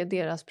därför är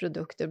deras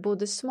produkter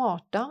både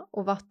smarta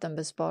och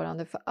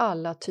vattenbesparande för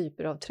alla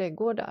typer av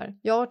trädgårdar.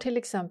 Jag har till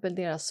exempel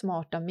deras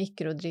smarta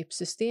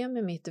mikrodrippsystem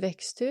i mitt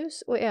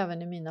växthus och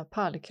även i mina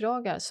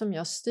pallkragar som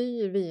jag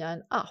styr via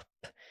en app.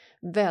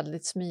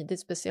 Väldigt smidigt,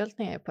 speciellt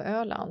när jag är på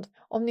Öland.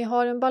 Om ni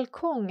har en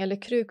balkong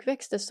eller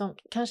krukväxter som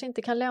kanske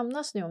inte kan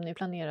lämnas nu om ni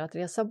planerar att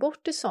resa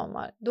bort i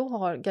sommar, då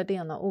har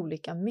Gardena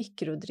olika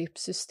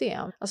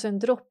mikrodrippsystem, alltså en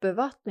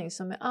droppbevattning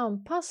som är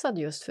anpassad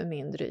just för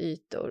mindre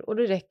ytor och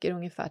det räcker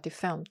ungefär till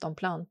 15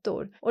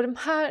 plantor. Och de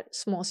här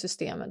små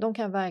systemen, de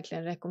kan jag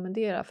verkligen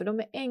rekommendera för de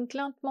är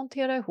enkla att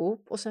montera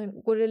ihop och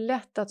sen går det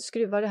lätt att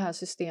skruva det här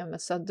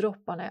systemet så att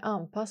dropparna är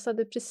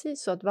anpassade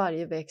precis så att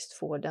varje växt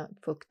får den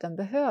fukt den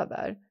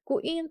behöver.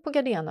 Gå in på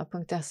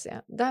gardena.se.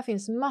 Där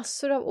finns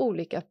massor av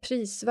olika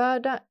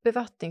prisvärda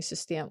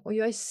bevattningssystem och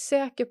jag är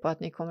säker på att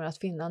ni kommer att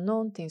finna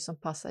någonting som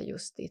passar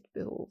just ditt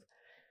behov.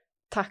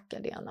 Tack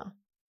Gardena!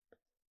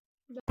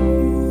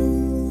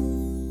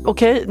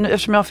 Okej, nu,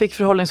 eftersom jag fick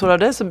förhållningsord av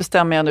dig så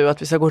bestämmer jag nu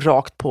att vi ska gå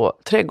rakt på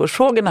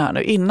trädgårdsfrågorna här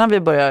nu innan vi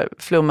börjar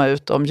flumma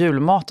ut om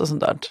julmat och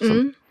sånt där.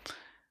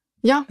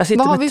 Ja, jag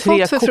sitter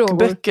med 3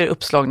 kokböcker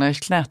uppslagna i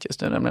knät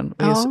just nu nämligen.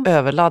 Jag är så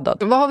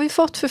överladdad. Vad har vi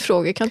fått för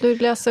frågor? Kan du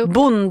läsa upp?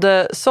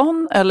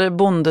 Bondeson eller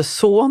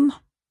bondeson?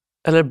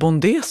 Eller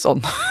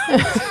bondeson?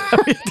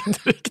 Jag vet inte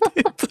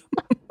riktigt.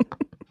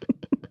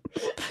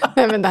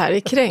 Nej men det här är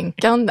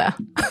kränkande.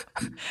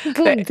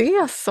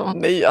 Bondeson?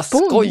 Nej, jag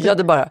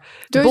skojade bara.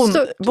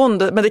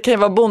 Bonde, men det kan ju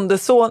vara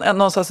bondeson,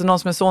 någon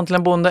som är son till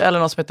en bonde eller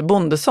någon som heter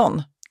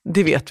bondeson.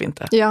 Det vet vi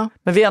inte. Ja.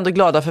 Men vi är ändå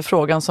glada för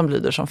frågan som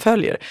lyder som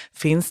följer.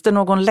 Finns det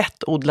någon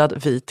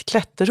lättodlad vit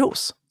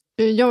klätterros?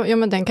 Ja,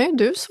 men den kan ju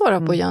du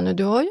svara på, Janne.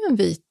 Du har ju en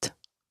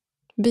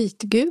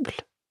vitgul.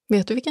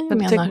 Vet du vilken jag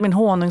menar? Tänk min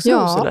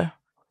honungsros eller?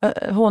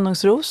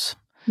 Honungsros.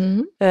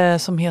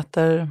 Som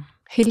heter...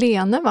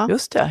 Helene, va?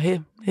 Just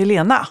det,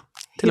 Helena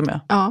till och med.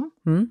 Ja.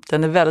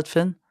 Den är väldigt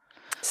fin.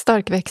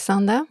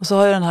 Starkväxande. Och så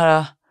har jag den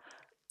här...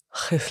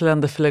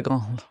 Gislaine de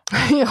Flegon.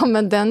 Ja,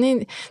 men den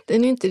är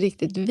inte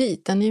riktigt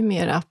vit. Den är ju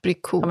mer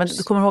aprikos. Ja, men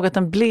du kommer ihåg att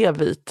den blev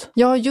vit.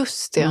 Ja,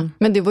 just det.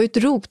 Men det var ju ett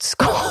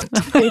rotskott.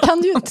 Den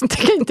kan ju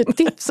inte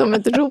tipsa om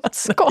ett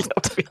rotskott.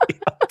 Jag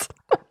vet.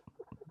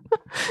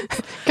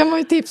 Kan man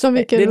ju tipsa om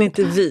vilken... Den är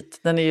inte vit,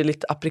 den är ju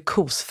lite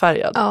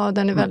aprikosfärgad. Ja,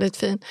 den är väldigt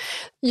fin.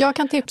 Jag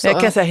kan tipsa...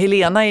 Jag kan säga,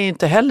 Helena är ju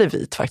inte heller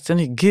vit faktiskt, den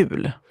är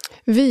gul.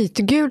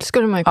 Vitgul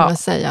skulle man ju kunna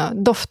säga.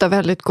 Doftar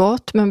väldigt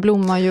gott, men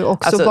blommar ju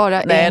också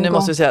bara nej, en nu gång.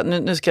 Måste vi säga,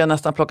 nu ska jag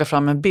nästan plocka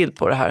fram en bild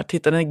på det här.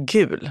 Titta, den är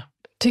gul.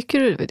 Tycker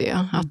du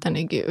det, att den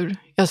är gul?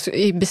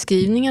 I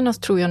beskrivningarna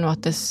tror jag nog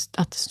att det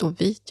står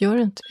vit, gör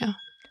det inte det?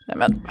 Nej,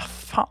 men vad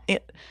fan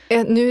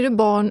nu är det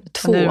barn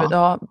 2.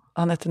 Ja,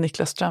 han heter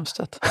Niklas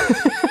Strömstedt.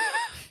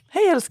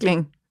 Hej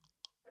älskling.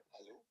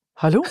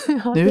 Hallå?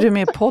 Nu är du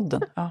med i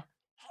podden. Ja.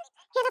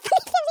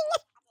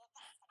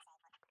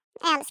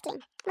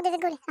 Älskling. Och du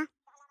är gullig. Ja.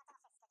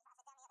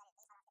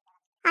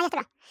 Ja,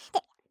 jättebra.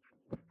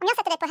 Om jag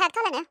sätter dig på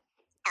högtalare nu,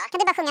 kan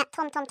du bara sjunga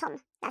Tom, Tom, Tom?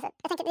 Alltså,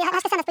 jag tänker, det här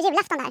ska sändas på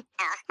julafton här.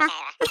 Ja,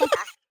 okay.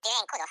 Det är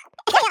NK då.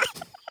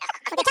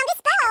 Det kan bli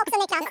spö också,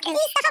 Niklas.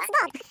 Vita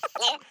havsbad.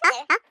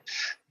 Ja.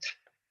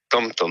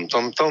 Tom, Tom,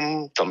 Tom, Tom,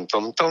 Tom,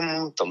 Tom,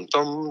 Tom, Tom,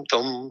 Tom,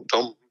 Tom,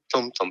 Tom.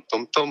 Tom, tom,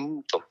 tom,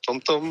 tom, tom,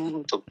 tom, tom,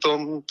 tom,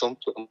 tom, tom,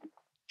 tom,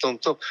 tom,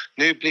 tom.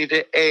 Nu blir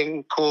det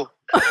NK.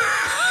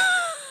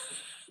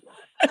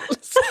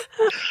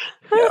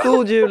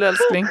 God jul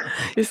älskling.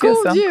 Vi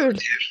ses sen. God jul.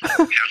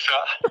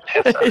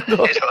 Hej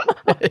då.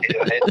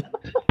 Hej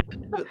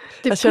då.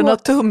 Jag känner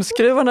att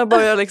tumskruvarna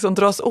börjar liksom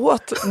dras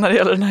åt när det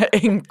gäller den här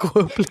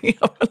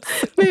NK-upplevelsen.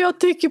 Men jag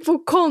tycker på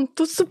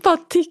kontot så bara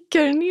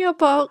tickar det ner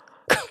bara.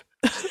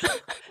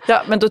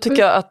 Ja, men då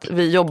tycker jag att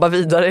vi jobbar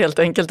vidare helt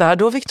enkelt det här.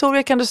 Då,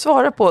 Victoria, kan du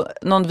svara på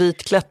någon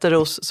vit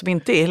klätterros som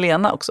inte är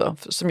Helena också?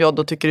 Som jag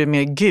då tycker är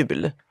mer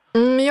gul.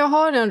 Jag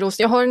har en ros,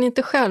 jag har den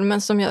inte själv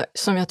men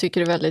som jag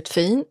tycker är väldigt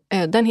fin.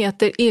 Den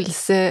heter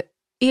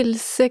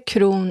Ilse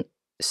Kron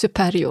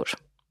Superior.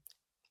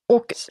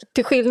 Och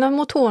till skillnad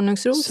mot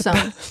honungsrosen...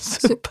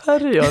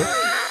 Superior?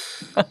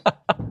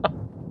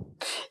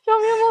 Ja,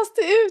 men jag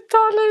måste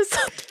uttala det så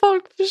att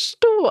folk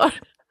förstår.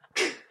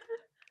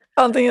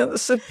 Antingen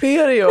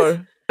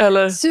superior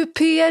eller...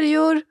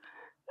 Superior.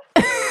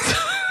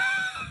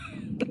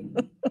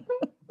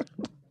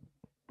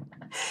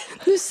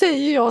 Nu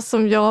säger jag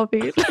som jag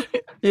vill.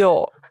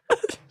 Ja,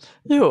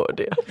 gör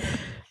det.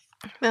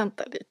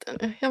 Vänta lite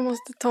nu. Jag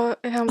måste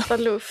hämta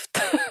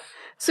luft.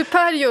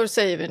 Superior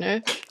säger vi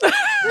nu.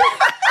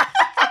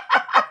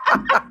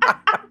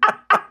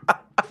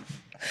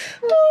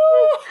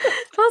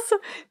 Alltså,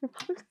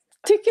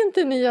 tycker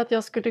inte ni att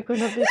jag skulle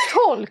kunna bli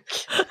tolk?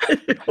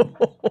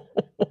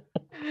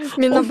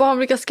 Mina barn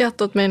brukar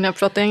skratta åt mig när jag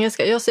pratar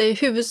engelska. Jag säger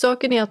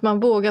huvudsaken är att man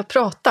vågar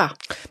prata.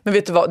 Men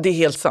vet du vad, det är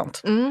helt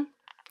sant.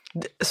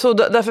 Så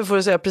därför får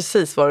du säga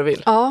precis vad du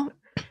vill. Ja,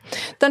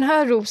 den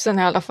här rosen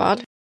i alla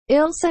fall.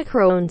 Ilse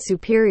Kron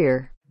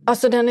Superior.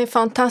 Alltså den är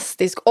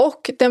fantastisk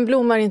och den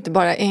blommar inte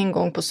bara en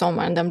gång på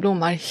sommaren, den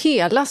blommar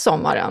hela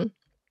sommaren.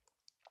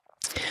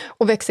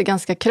 Och växer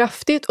ganska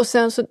kraftigt och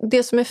sen så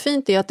det som är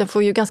fint är att den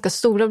får ju ganska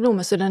stora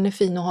blommor så den är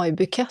fin att ha i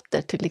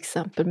buketter till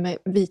exempel med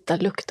vita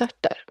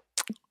luktärtor.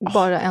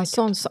 Bara en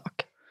sån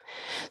sak.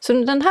 Så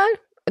den här,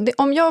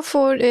 om jag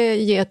får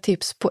ge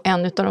tips på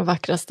en av de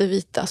vackraste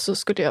vita så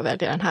skulle jag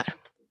välja den här.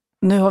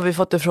 Nu har vi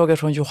fått en fråga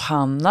från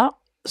Johanna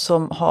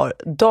som har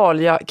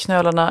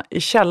dahliaknölarna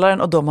i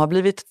källaren och de har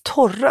blivit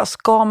torra.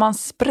 Ska man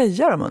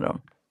spraya dem undrar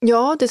de?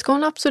 Ja, det ska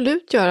hon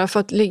absolut göra för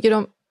att ligger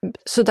de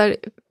så där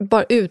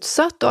bara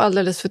utsatt och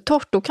alldeles för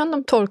torrt då kan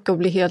de torka och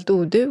bli helt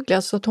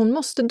odugliga så att hon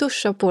måste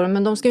duscha på dem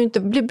men de ska ju inte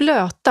bli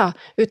blöta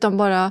utan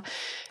bara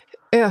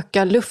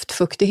öka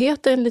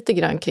luftfuktigheten lite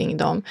grann kring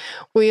dem.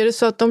 Och är det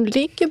så att de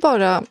ligger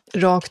bara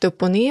rakt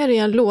upp och ner i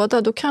en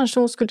låda då kanske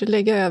hon skulle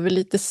lägga över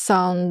lite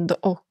sand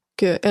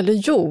eller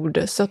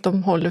jord så att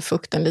de håller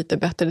fukten lite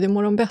bättre. Det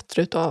mår de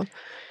bättre utav.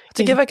 Jag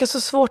tycker det verkar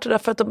så svårt det där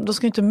för att de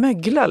ska ju inte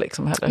mögla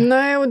liksom heller.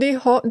 Nej, och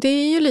det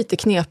är ju lite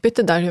knepigt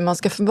det där hur man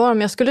ska förvara.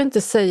 Men jag skulle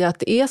inte säga att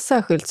det är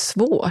särskilt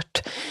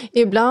svårt.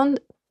 Ibland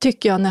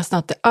tycker jag nästan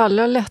att det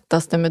allra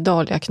lättaste med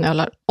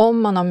dahliaknölar,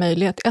 om man har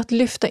möjlighet, är att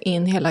lyfta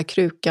in hela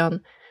krukan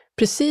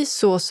precis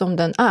så som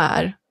den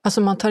är.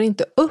 Alltså man tar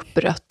inte upp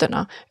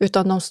rötterna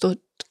utan de står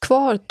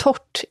kvar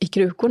torrt i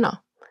krukorna.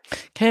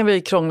 Kan ju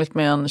bli krångligt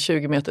med en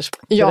 20 meters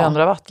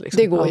gränrabatt. Liksom.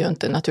 Det går ju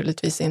inte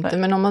naturligtvis inte. Nej.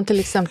 Men om man till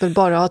exempel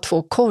bara har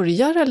 2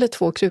 korgar eller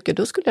 2 krukor,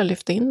 då skulle jag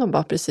lyfta in dem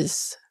bara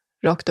precis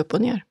rakt upp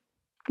och ner.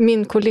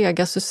 Min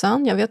kollega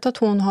Susanne, jag vet att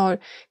hon har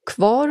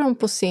kvar dem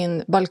på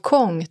sin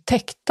balkong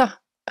täckta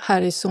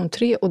här i zon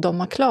 3 och de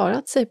har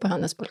klarat sig på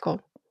hennes balkong.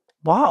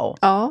 Wow,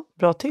 ja.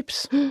 Bra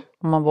tips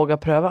om man vågar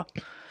pröva.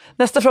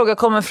 Nästa fråga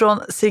kommer från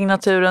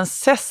signaturen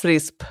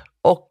Cessrisp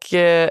och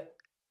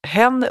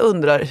hen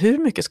undrar hur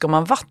mycket ska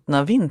man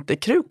vattna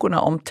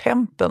vinterkrukorna om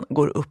tempen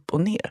går upp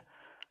och ner?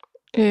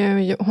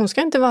 Hon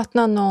ska inte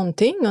vattna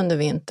någonting under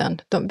vintern.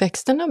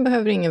 Växterna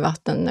behöver ingen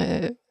vatten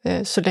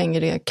så länge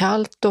det är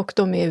kallt och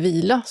de är i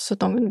vila. Så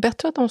det är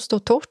bättre att de står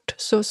torrt.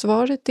 Så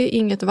svaret är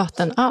inget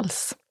vatten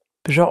alls.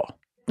 Bra.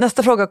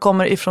 Nästa fråga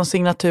kommer ifrån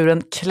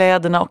signaturen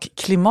Kläderna och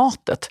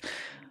klimatet.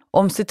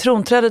 Om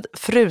citronträdet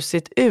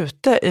frusit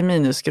ute i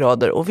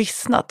minusgrader och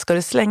vissnat, ska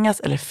det slängas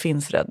eller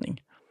finns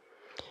räddning?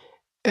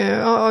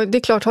 Ja, det är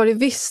klart, har det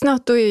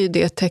vissnat då är ju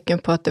det ett tecken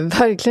på att det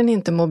verkligen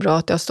inte mår bra,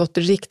 att det har stått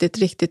riktigt,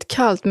 riktigt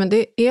kallt. Men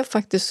det är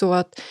faktiskt så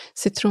att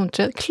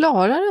citronträd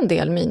klarar en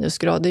del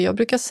minusgrader. Jag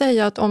brukar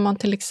säga att om man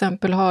till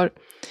exempel har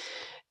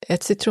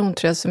ett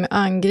citronträd som är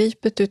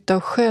angripet utav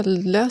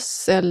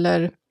sköldlöss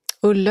eller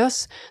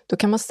ullöss, då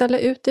kan man ställa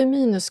ut i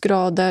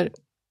minusgrader,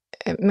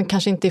 men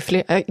kanske inte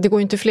det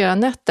går inte flera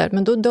nätter,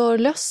 men då dör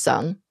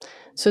lössen.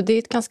 Så det är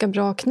ett ganska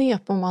bra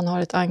knep om man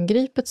har ett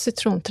angripet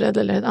citronträd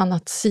eller ett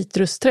annat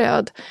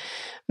citrusträd.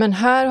 Men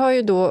här har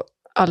ju då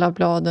alla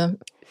bladen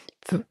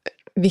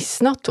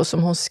vissnat då,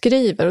 som hon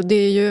skriver. Och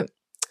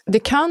det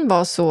kan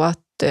vara så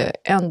att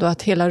ändå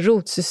att hela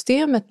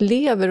rotsystemet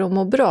lever och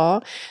mår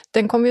bra.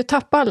 Den kommer ju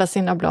tappa alla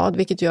sina blad,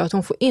 vilket gör att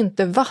hon får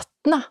inte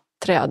vattna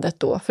trädet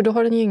då. För då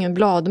har den ju ingen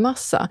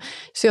bladmassa.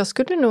 Så jag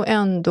skulle nog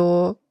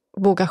ändå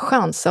våga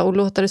chansa och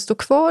låta det stå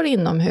kvar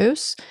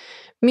inomhus.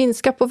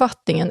 Minska på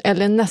vattningen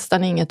eller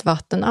nästan inget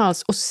vatten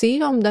alls och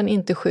se om den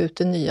inte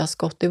skjuter nya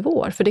skott i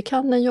vår, för det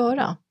kan den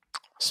göra.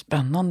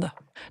 Spännande.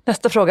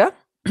 Nästa fråga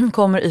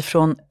kommer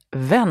ifrån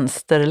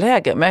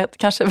vänsterläge, men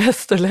kanske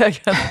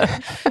västerläge.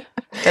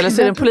 Eller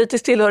så är det en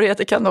politisk tillhörighet,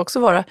 det kan det också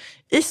vara.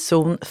 I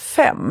zon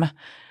 5.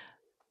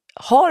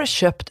 har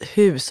köpt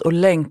hus och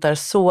längtar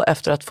så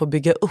efter att få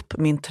bygga upp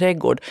min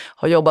trädgård.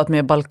 Har jobbat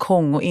med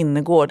balkong och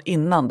innergård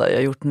innan där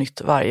jag gjort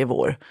nytt varje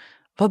vår.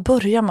 Var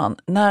börjar man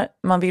när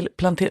man vill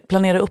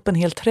planera upp en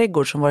hel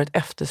trädgård som varit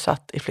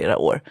eftersatt i flera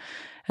år?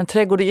 En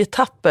trädgård i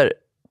etapper.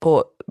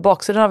 På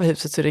baksidan av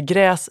huset så är det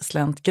gräs,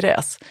 slänt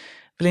gräs.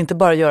 Vill inte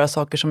bara göra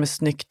saker som är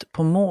snyggt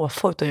på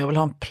måfå, utan jag vill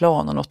ha en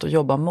plan och något att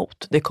jobba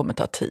mot. Det kommer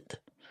ta tid.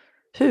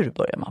 Hur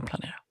börjar man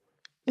planera?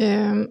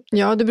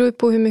 Ja, det beror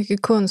på hur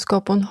mycket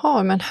kunskap hon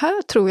har. Men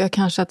här tror jag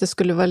kanske att det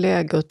skulle vara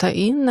läge att ta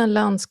in en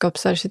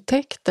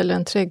landskapsarkitekt eller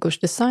en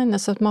trädgårdsdesigner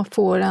så att man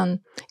får en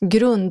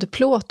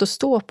grundplåt att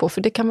stå på.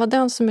 För det kan vara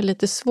den som är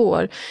lite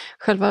svår.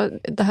 Själva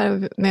det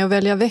här med att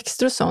välja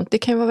växter och sånt, det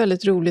kan ju vara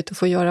väldigt roligt att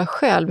få göra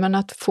själv. Men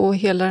att få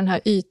hela den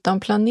här ytan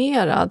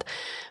planerad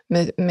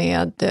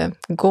med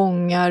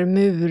gångar,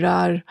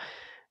 murar...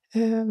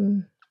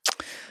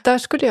 Där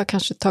skulle jag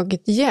kanske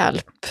tagit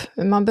hjälp.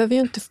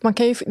 Man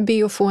kan ju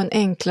be att få en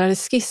enklare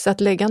skiss,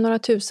 att lägga några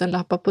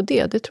tusenlappar på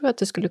det. Det tror jag att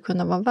det skulle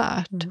kunna vara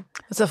värt.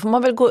 Så får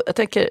man väl gå, jag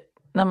tänker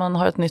när man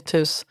har ett nytt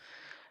hus,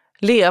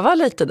 leva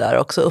lite där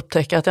också,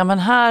 upptäcka att ja, men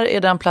här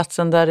är den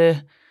platsen där det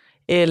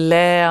är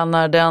lä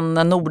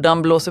när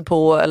nordan blåser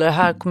på, eller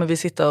här kommer vi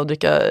sitta och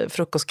dricka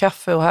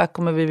frukostkaffe och här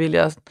kommer vi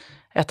vilja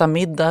äta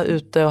middag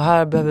ute och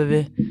här behöver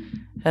vi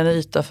en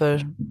yta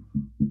för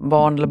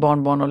barn eller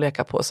barnbarn att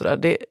leka på.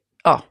 Sådär.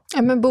 Ja,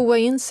 men boa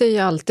in sig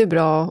är alltid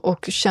bra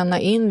och känna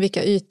in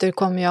vilka ytor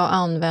kommer jag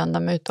använda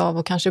mig utav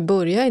och kanske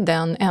börja i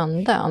den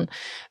änden.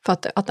 För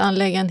att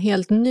anlägga en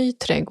helt ny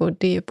trädgård,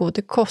 det är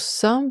både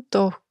kostsamt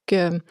och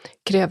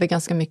kräver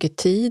ganska mycket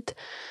tid.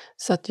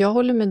 Så att jag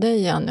håller med dig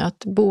igen,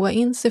 att boa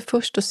in sig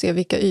först och se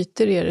vilka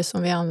ytor är det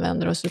som vi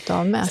använder oss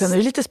utav mest. Sen är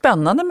det lite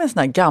spännande med en sån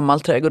här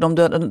gammal trädgård. Om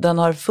den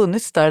har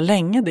funnits där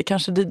länge, det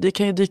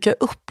kan ju dyka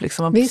upp.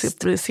 Liksom. Man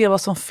se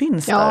vad som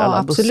finns där, alla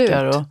absolut.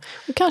 Buskar och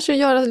kanske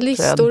göra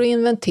listor och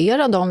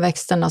inventera de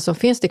växterna som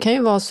finns. Det kan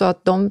ju vara så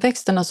att de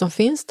växterna som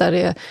finns där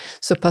är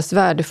så pass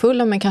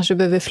värdefulla men kanske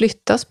behöver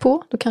flyttas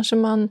på. Då kanske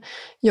man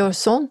gör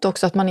sånt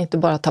också, att man inte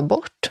bara tar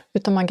bort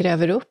utan man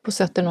gräver upp och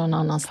sätter någon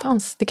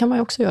annanstans. Det kan man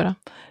ju också göra.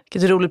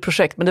 Vilket roligt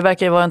projekt, men det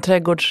verkar ju vara en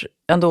trädgårds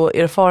ändå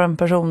erfaren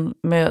person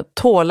med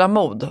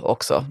tålamod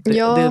också.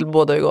 Det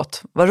båda ju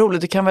gott. Vad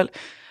roligt, du kan väl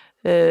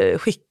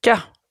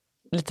skicka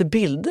lite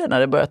bilder när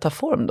det börjar ta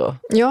form då?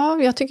 Ja,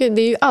 jag tycker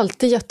det är ju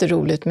alltid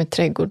jätteroligt med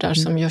trädgårdar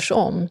som görs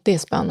om. Det är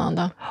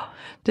spännande.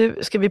 Du,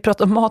 ska vi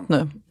prata om mat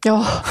nu?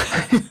 Ja,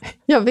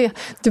 jag vet.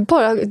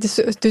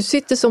 Du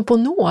sitter som på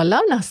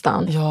nålar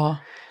nästan. Ja.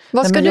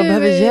 Vad ska, jag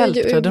behöver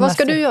hjälp, vad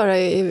ska du göra?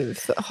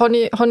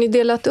 Har ni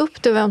delat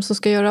upp det, vem som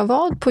ska göra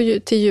vad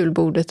till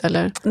julbordet?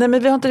 Eller? Nej,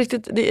 men vi har inte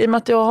riktigt, i och med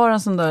att jag har en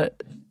sån där,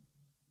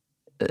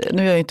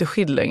 nu är jag inte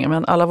skild längre,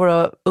 men alla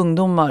våra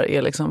ungdomar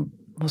är liksom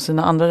hos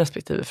sina andra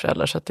respektive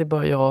föräldrar, så att det är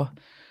bara jag,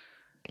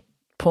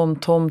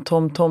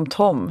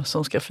 Tom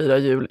som ska fira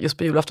jul just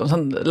på julafton.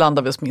 Sen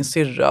landar vi hos min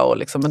syrra och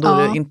liksom, men då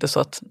är det inte så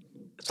att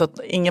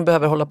ingen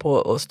behöver hålla på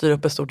och styra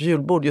upp ett stort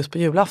julbord just på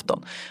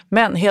julafton.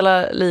 Men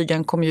hela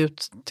ligan kom ju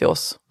ut till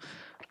oss.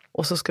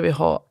 Och så ska vi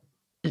ha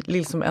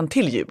liksom en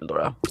till jul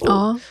då.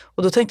 Ja.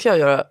 Och då tänkte jag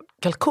göra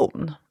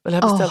kalkon. Eller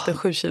jag har beställt en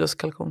 7 kilos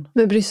kalkon.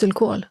 Med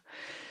brysselkål?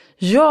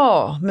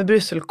 Ja, med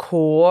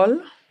brysselkål.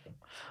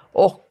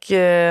 Och,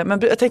 men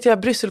jag tänkte jag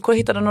brysselkål,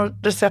 hittade några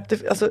recept.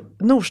 Alltså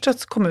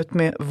Norstedts kom ut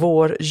med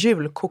vår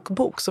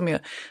julkokbok som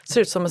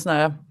ser ut som en sån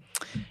här...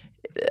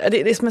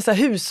 Det är som en sån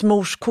här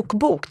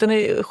husmorskokbok. Den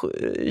är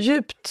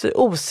djupt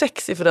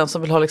osexig för den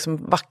som vill ha liksom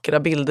vackra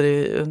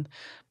bilder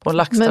på en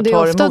laxtartar. Men det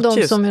är ofta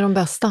de som är de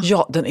bästa.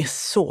 Ja, den är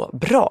så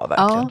bra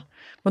verkligen. Ja.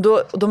 Men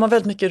de har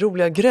väldigt mycket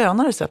roliga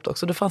gröna recept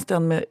också. Då fanns det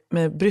en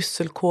med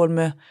brysselkål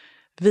med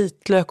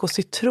vitlök och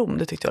citron.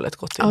 Det tyckte jag lät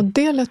gott. Ja,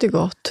 det lät ju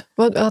gott.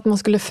 Att man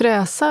skulle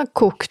fräsa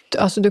kokt.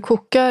 Alltså du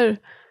kokar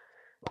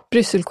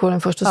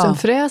brysselkålen först och sen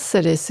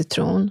fräser i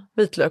citron.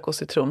 Vitlök och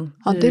citron.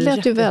 Ja, det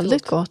lät ju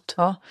väldigt gott.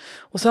 Ja.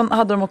 Och sen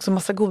hade de också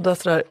massa goda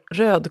sådär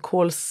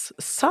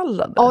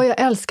rödkålssallader. Ja, jag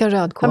älskar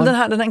rödkål. Ja,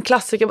 men den här en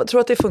klassiker, jag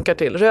tror att det funkar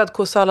till.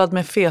 Rödkålssallad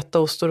med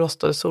fetaost och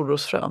rostade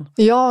solrosfrön.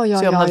 Ja.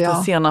 Så gör man lite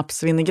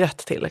senapsvinägrett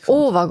till.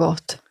 Liksom. Vad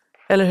gott.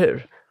 Eller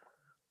hur?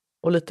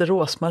 Och lite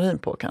rosmarin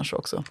på kanske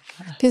också.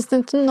 Finns det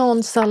inte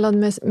någon sallad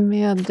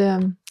med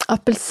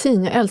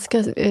apelsin? Jag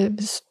älskar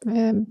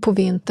på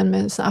vintern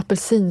med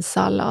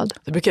apelsinsallad.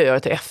 Det brukar jag göra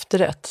till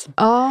efterrätt.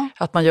 Ja.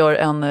 Att man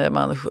gör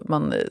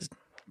man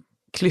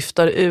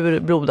klyftar ur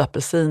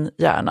blodapelsin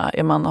gärna.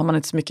 Har man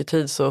inte så mycket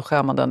tid så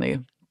skär man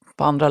den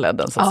på andra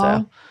ledden så att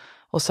säga.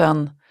 Och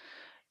sen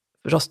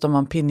rostar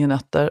man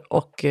pinjenötter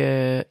och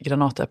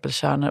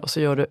granatäppelkärnor. Och så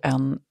gör du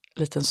en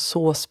liten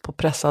sås på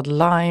pressad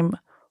lime,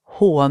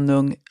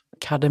 honung,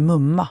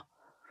 kardemumma.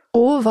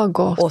 Vad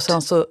gott. Och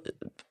sen så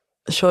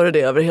kör du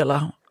det över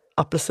hela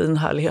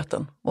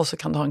apelsinhärligheten. Och så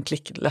kan du ha en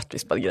klick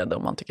lättvispad grädde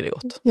om man tycker det är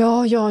gott.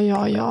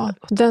 Ja.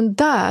 Den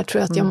där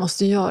tror jag att jag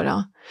måste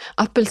göra.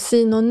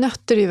 Apelsin och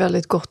nötter är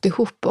väldigt gott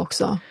ihop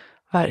också.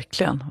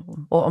 Verkligen.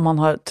 Och om man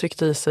har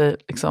tryckt i sig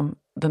liksom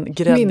den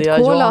gräddiga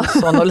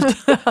Jansson och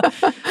lite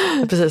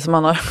precis som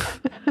man har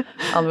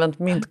använt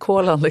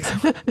mintkålan liksom.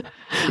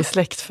 i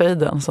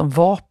släktfejden som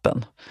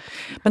vapen.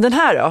 Men den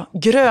här då?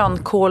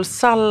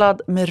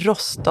 Grönkålssallad med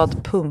rostad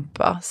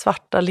pumpa,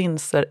 svarta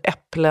linser,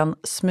 äpplen,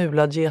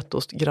 smulad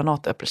getost,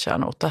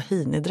 granatäppelkärnor och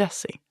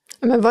tahini-dressing.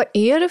 Men vad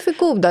är det för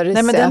goda recept?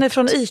 Nej, men den är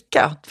från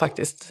Ica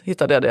faktiskt.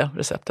 Hittade jag det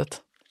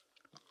receptet.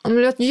 Men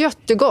det låter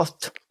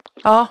jättegott.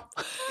 Ja.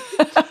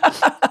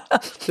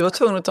 Du var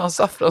tvungen att ta en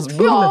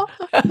saffransbulle. Ja.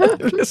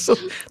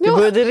 Det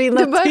började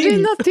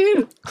rinna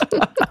till.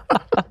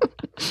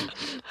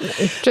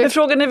 Men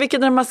frågan är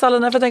vilken är den här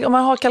salladen? För jag tänker, om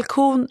man har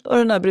kalkon och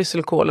den här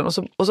brysselkålen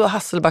och så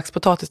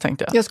hasselbackspotatis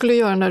tänkte jag. Jag skulle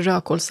göra den där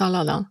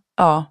rödkålssalladen.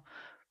 Ja.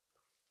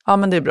 Ja,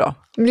 men det är bra.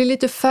 Det blir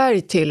lite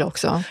färg till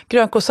också.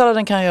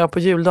 Grönkålssalladen kan jag göra på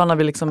juldagen när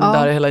vi liksom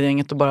där hela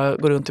gänget och bara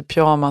går runt i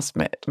pyjamas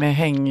med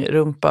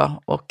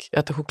hängrumpa och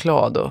äter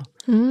choklad. Och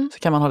så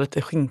kan man ha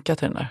lite skinka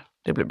till den där.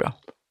 Det blir bra.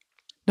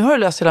 Nu har du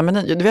löst hela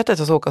menyn. Du vet att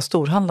jag ska åka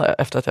storhandla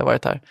efter att jag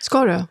varit här.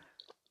 Ska du?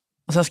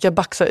 Och sen ska jag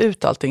baxa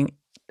ut allting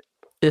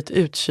i ett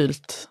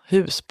utkylt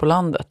hus på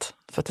landet.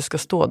 För att det ska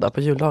stå där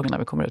på juldagen när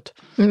vi kommer ut.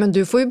 Men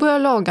du får ju börja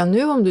laga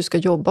nu om du ska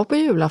jobba på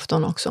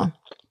julafton också.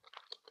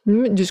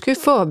 Du ska ju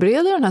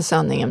förbereda den här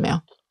sändningen med.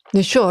 Det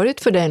är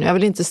körigt för dig nu. Jag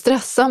vill inte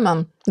stressa,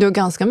 men du har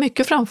ganska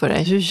mycket framför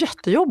dig. Du är ju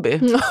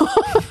jättejobbig. Nej,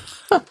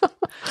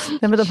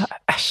 men de här,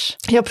 äsch.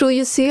 Jag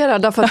projicerar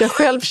därför att jag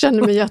själv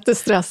känner mig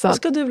jättestressad. Vad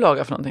ska du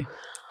laga för någonting?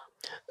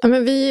 Ja,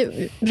 men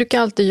vi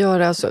brukar alltid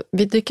göra så.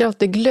 Vi dricker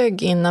alltid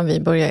glögg innan vi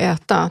börjar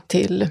äta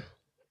till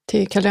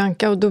Kalle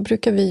Anka. Och då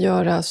brukar vi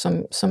göra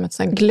som ett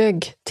sånt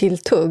glögg till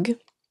tugg.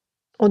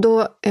 Och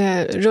då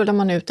rullar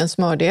man ut en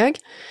smördeg.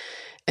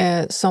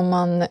 Som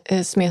man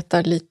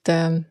smetar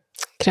lite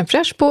crème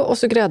fraîche på och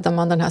så gräddar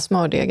man den här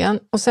smördegen.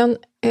 Och sen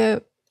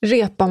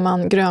repar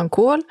man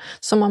grönkål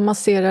som man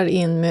masserar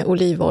in med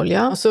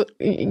olivolja. Och så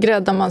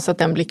gräddar man så att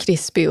den blir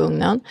krispig i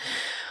ugnen.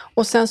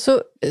 Och sen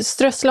så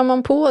strösslar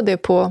man på det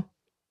på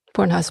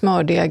den här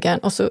smördegen.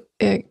 Och så,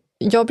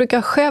 jag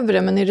brukar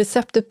chèvre, men i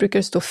receptet brukar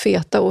det stå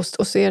fetaost.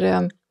 Och så är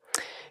det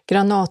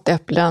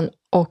granatäpplen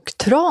och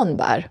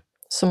tranbär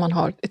som man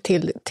har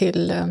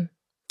till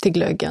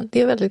glöggen.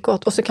 Det är väldigt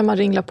gott. Och så kan man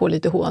ringla på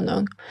lite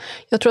honung.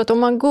 Jag tror att om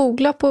man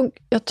googlar på,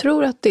 jag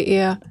tror att det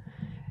är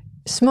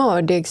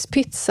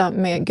smördegspizza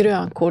med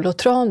grönkål och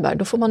tranbär,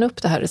 då får man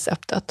upp det här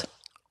receptet.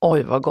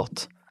 Oj, vad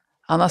gott.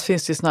 Annars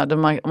finns det ju såna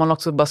här, man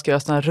också bara ska göra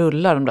såna här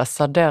rullar, de där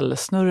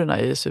sardellsnurrorna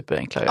är ju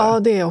superenkla att göra. Ja,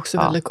 det är också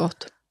väldigt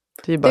gott.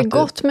 Det är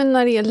gott, men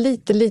när det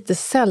är lite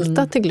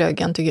sälta till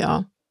glöggen tycker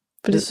jag.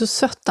 För det är så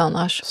sött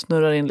annars.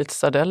 Snurrar in lite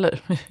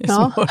sardeller i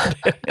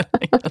smördegen.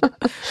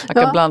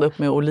 Man kan blanda upp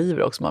med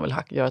oliver också om man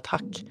vill göra ett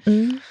hack.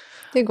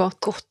 Det är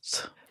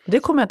gott. Det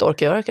kommer jag inte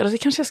orka göra. Eller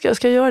kanske jag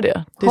ska göra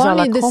det.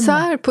 Har ni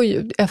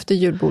dessert efter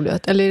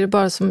julbordet? Eller är det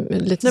bara som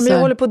lite Nej, men jag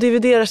håller på att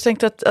dividera. Så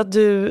tänkte att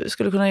du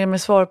skulle kunna ge mig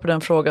svar på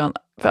den frågan.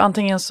 För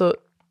antingen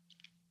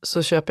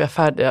så köper jag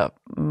färdiga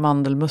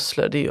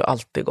mandelmusslor. Det är ju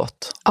alltid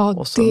gott. Ja,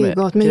 och så det är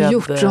gott. Med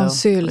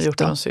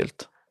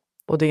hjortronsylt.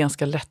 Och det är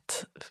ganska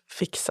lätt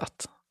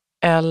fixat.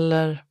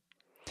 Eller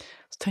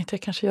så tänkte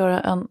jag kanske göra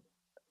en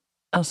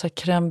sån här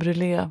crème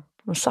brûlée.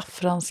 En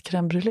saffrans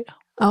crème brûlée.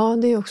 Ja,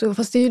 det är också.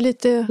 Fast det är ju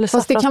lite...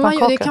 Fast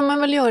det kan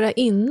man väl göra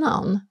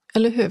innan.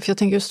 Eller hur? För jag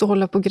tänker just att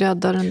hålla på och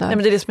grädda den där. Nej,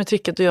 men det är det som är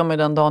tricket. Du gör mig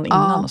den dagen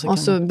innan. Ja, och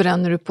så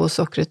bränner du på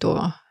sockret då,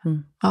 va?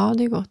 Ja,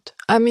 det är gott.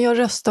 Nej, men jag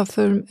röstar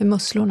för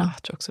musslorna.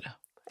 Jag tror också det.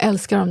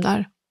 Älskar dem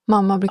där.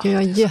 Mamma brukar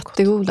göra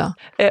jättegoda.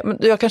 Men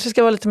jag kanske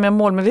ska vara lite mer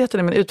målmedveten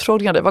i min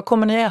utfrågning. Vad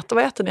kommer ni äta?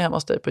 Vad äter ni hemma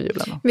hos dig på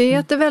julen? Vi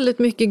äter väldigt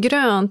mycket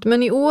grönt.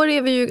 Men i år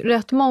är vi ju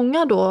rätt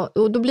många då.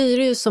 Och då blir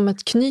det ju som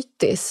ett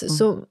knytis.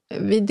 Så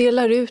vi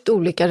delar ut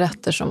olika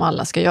rätter som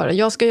alla ska göra.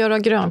 Jag ska göra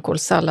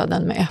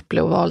grönkålssalladen med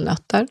äpple och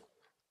valnötter.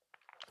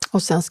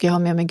 Och sen ska jag ha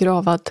med mig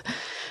gravad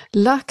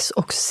lax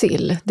och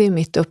sill. Det är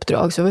mitt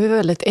uppdrag. Så det är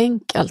väldigt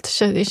enkelt.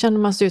 Det känner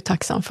man sig ju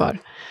tacksam för.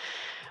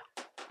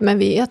 Men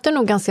vi äter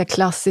nog ganska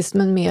klassiskt,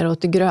 men mer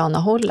åt det gröna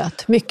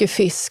hållet. Mycket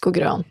fisk och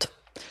grönt.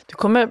 Du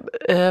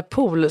kommer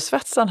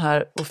poolsvetsan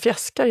här och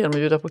fjäskar genom att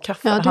bjuda på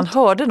kaffe. Ja, han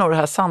hörde nog det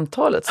här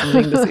samtalet som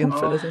ringdes in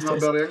för lite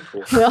stund.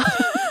 Ja.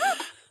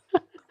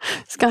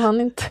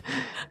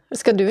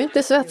 Ska du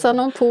inte svetsa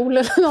någon pool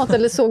eller något,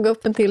 eller såga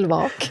upp en till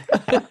vak?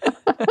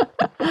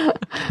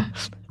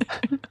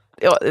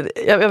 Ja,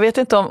 jag vet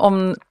inte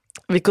om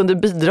vi kunde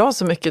bidra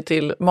så mycket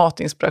till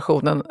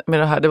matinspirationen med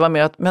det här. Det var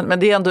mer att, men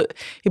det är ändå,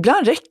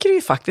 ibland räcker det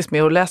ju faktiskt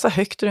med att läsa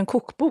högt ur en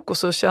kokbok och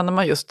så känner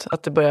man just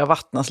att det börjar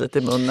vattnas lite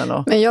i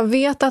munnen. Men jag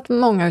vet att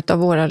många av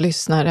våra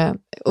lyssnare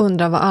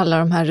undrar vad alla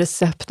de här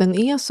recepten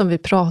är som vi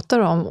pratar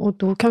om. Och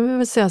då kan vi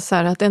väl säga så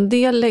här att en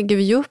del lägger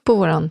vi upp på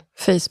vår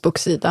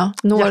Facebook-sida.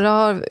 Några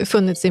har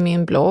funnits i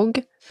min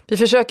blogg. Vi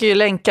försöker ju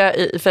länka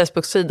i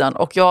Facebook-sidan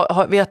och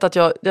jag vet att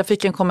jag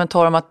fick en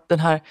kommentar om att den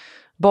här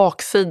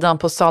baksidan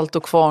på Salt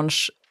och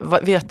Kvarns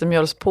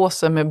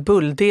vetemjölspåse med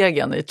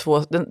bulldegen i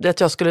att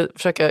jag skulle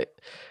försöka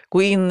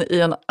gå in i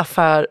en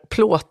affär,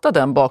 plåta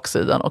den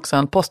baksidan och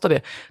sen posta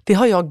det. Det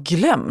har jag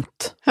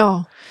glömt.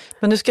 Ja.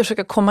 Men nu ska jag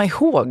försöka komma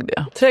ihåg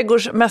det.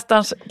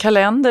 Trädgårdsmästarens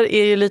kalender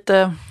är ju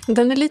lite...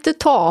 Den är lite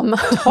tam.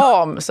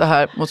 Tam så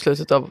här mot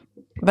slutet av...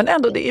 Men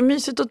ändå, det är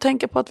mysigt att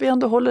tänka på att vi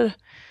ändå håller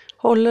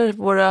håller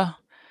våra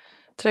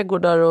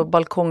trädgårdar och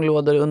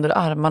balkonglådor under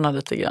armarna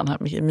lite grann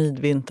här i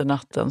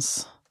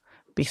midvinternattens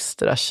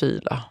bistra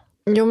kyla.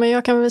 Jo, men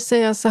jag kan väl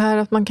säga så här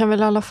att man kan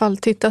väl i alla fall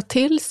titta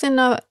till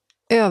sina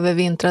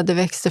övervintrade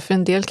växter, för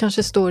en del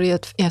kanske står i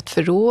ett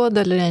förråd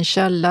eller i en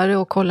källare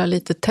och kollar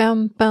lite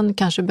tempen,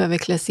 kanske behöver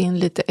kläs in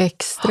lite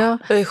extra.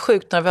 Jag är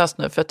sjukt nervös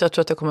nu för att jag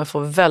tror att jag kommer få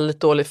väldigt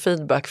dålig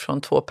feedback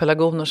från 2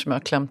 pelargoner som jag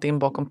har klämt in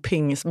bakom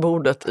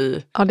pingisbordet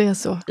det är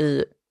så.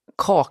 I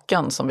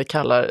kakan som vi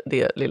kallar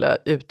det lilla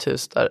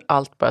uthus där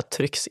allt bara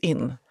trycks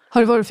in.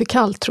 Har det varit för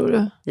kallt, tror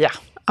du? Ja.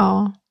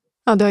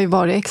 Ja, det har ju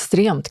varit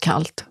extremt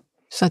kallt.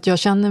 Så att jag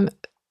känner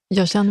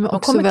mig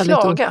också väldigt... De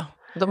kommer klaga.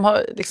 De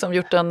har liksom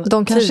gjort en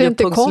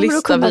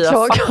 10-punktslista via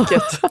klaga.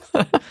 Facket.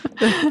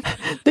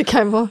 Det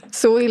kan vara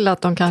så illa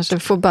att de kanske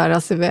får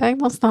bäras iväg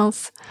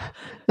någonstans.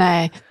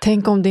 Nej,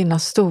 tänk om dina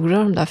stora,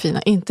 de där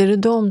fina. Inte är det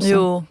de som...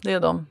 Jo, det är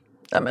de.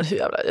 Nej, men hur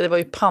jävla... Det var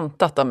ju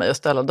pantat av mig att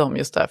ställa dem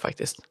just där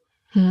faktiskt.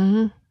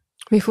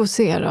 Vi får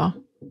se då.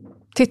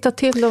 Titta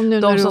till dem nu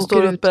när de du som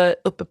åker står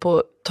uppe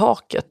på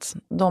taket,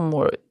 de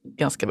mår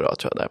ganska bra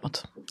tror jag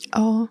däremot.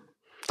 Ja.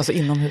 Alltså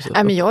inomhus.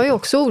 Nej, men jag är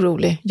också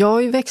orolig. Jag har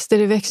ju växter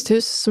i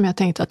växthus som jag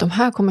tänkte att de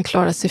här kommer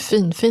klara sig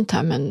fint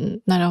här,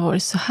 men när det har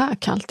varit så här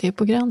kallt, det är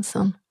på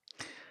gränsen.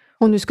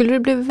 Och nu skulle det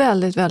bli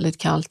väldigt, väldigt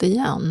kallt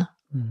igen.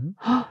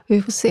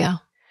 Vi får se.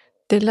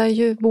 Det lär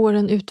ju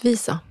våren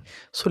utvisa.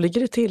 Så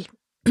ligger det till.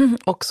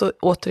 Också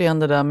återigen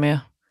det där med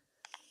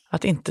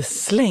att inte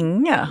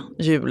slänga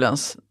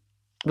julens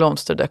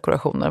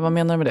blomsterdekorationer. Vad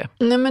menar du med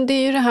det? Nej, men det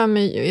är ju det här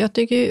med, jag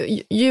tycker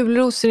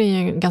julrosor är ju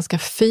en ganska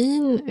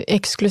fin,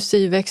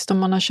 exklusiv växt om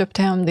man har köpt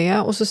hem det.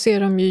 Och så ser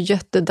de ju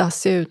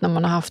jättedassiga ut när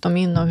man har haft dem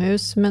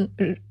inomhus. Men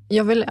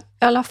jag vill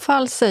i alla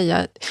fall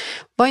säga,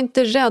 var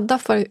inte rädda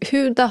för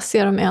hur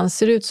dassiga de än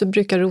ser ut, så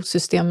brukar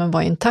rotsystemen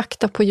vara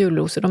intakta på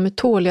julrosor. De är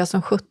tåliga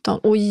som 17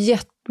 och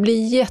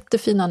blir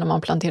jättefina när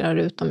man planterar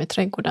ut dem i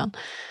trädgården.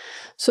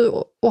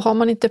 Så, och har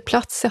man inte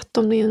plats, sätt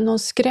dem i någon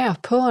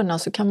skräphörna,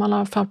 så kan man i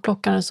alla fall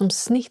plocka den som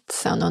snitt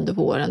sen under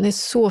våren. Det är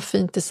så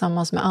fint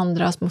tillsammans med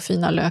andra små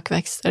fina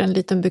lökväxter. En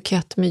liten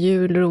bukett med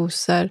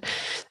julrosor,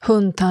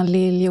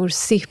 hundtandliljor,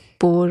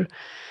 sippor.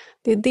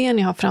 Det är det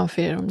ni har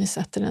framför er om ni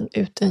sätter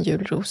ut en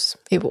julros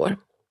i vår.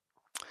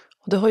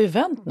 Och det har ju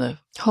vänt nu.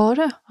 Har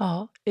det?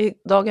 Ja,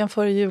 dagen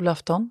före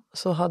julafton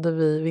så hade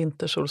vi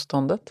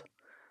vintersolståndet.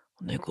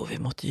 Och nu går vi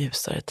mot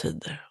ljusare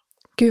tider.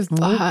 Gud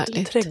vad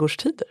härligt.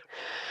 Trädgårdstider.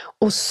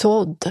 Och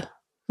sådd,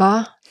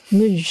 va?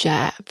 Nu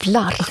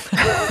jävlar.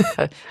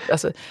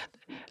 Alltså,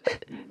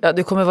 ja,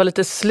 det kommer vara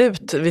lite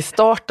slut vid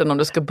starten om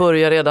du ska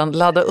börja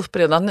ladda upp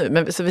redan nu.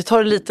 Men så vi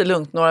tar det lite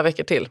lugnt några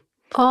veckor till.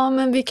 Ja,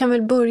 men vi kan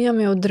väl börja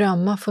med att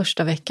drömma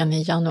första veckan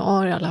i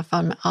januari i alla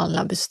fall, med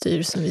alla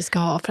bestyr som vi ska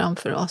ha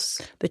framför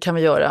oss. Det kan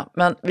vi göra.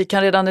 Men vi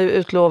kan redan nu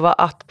utlova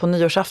att på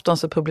nyårsafton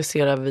så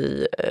publicerar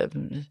vi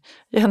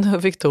Jenny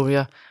och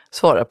Victoria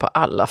svarar på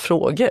alla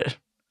frågor.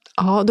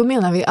 Ja, då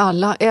menar vi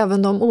alla,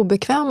 även de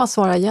obekväma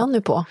svarar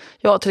Jenny på.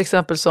 Ja, till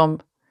exempel som,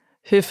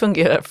 hur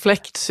fungerar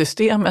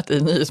fläktsystemet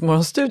i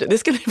Nyhetsmorgonstudion? Det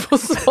ska ni få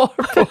svar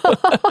på.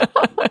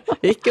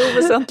 Icke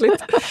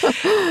oväsentligt.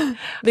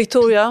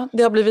 Victoria,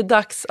 det har blivit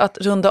dags att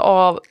runda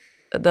av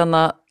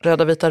denna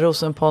Röda vita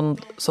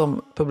rosenpond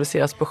som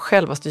publiceras på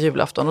självaste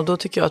julafton. Och då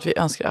tycker jag att vi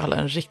önskar alla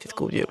en riktigt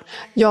god jul.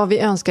 Ja, vi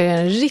önskar er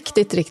en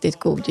riktigt, riktigt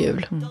god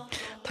jul.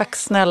 Tack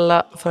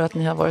snälla för att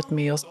ni har varit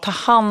med oss. Ta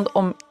hand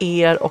om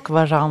er och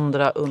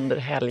varandra under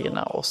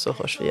helgerna, och så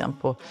hörs vi igen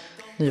på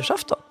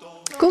nyårsafton.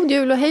 God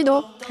jul och hej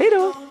då! Hej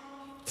då!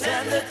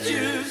 Tänd ett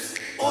ljus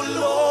och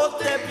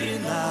låt det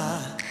brinna.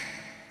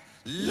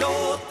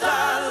 Låt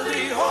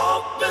aldrig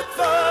hoppet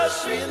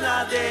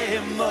försvinna. Det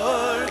är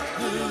mörkt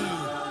nu,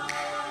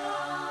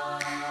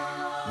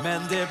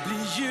 men det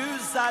blir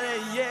ljusare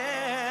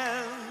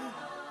igen.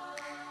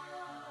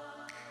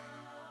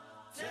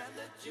 Tänd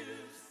ett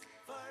ljus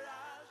för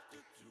allt du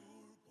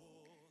tror på.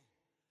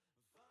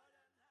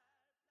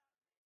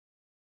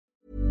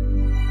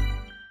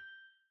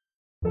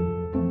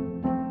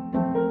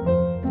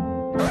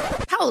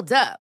 Hold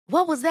up.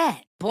 What was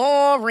that?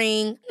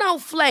 Boring. No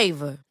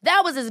flavor.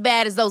 That was as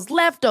bad as those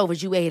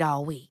leftovers you ate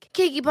all week.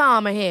 Keke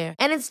Palmer here,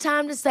 and it's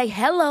time to say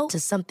hello to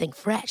something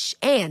fresh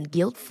and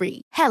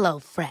guilt-free. Hello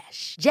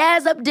Fresh.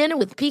 Jazz up dinner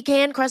with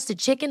pecan-crusted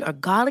chicken or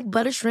garlic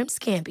butter shrimp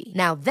scampi.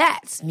 Now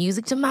that's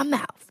music to my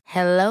mouth.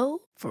 Hello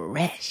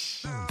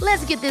Fresh.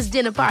 Let's get this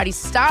dinner party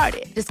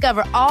started.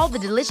 Discover all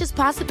the delicious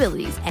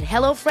possibilities at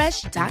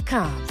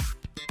hellofresh.com.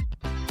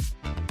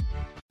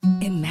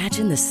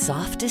 Imagine the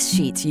softest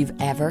sheets you've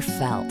ever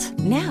felt.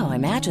 Now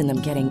imagine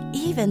them getting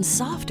even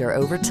softer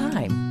over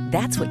time.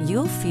 That's what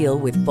you'll feel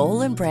with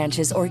Boll &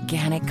 Branch's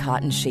organic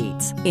cotton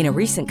sheets. In a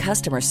recent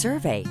customer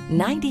survey,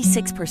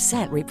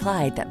 96%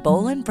 replied that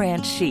Boll &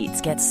 Branch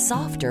sheets get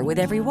softer with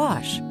every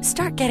wash.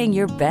 Start getting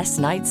your best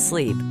night's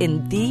sleep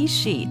in these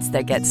sheets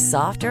that get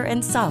softer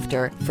and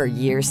softer for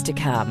years to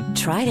come.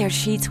 Try their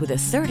sheets with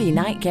a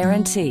 30-night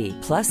guarantee.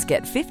 Plus,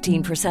 get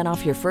 15%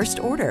 off your first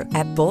order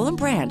at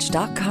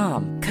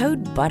bollandbranch.com.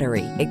 Code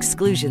BUTTERY.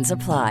 Exclusions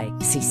apply.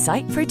 See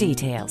site for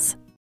details.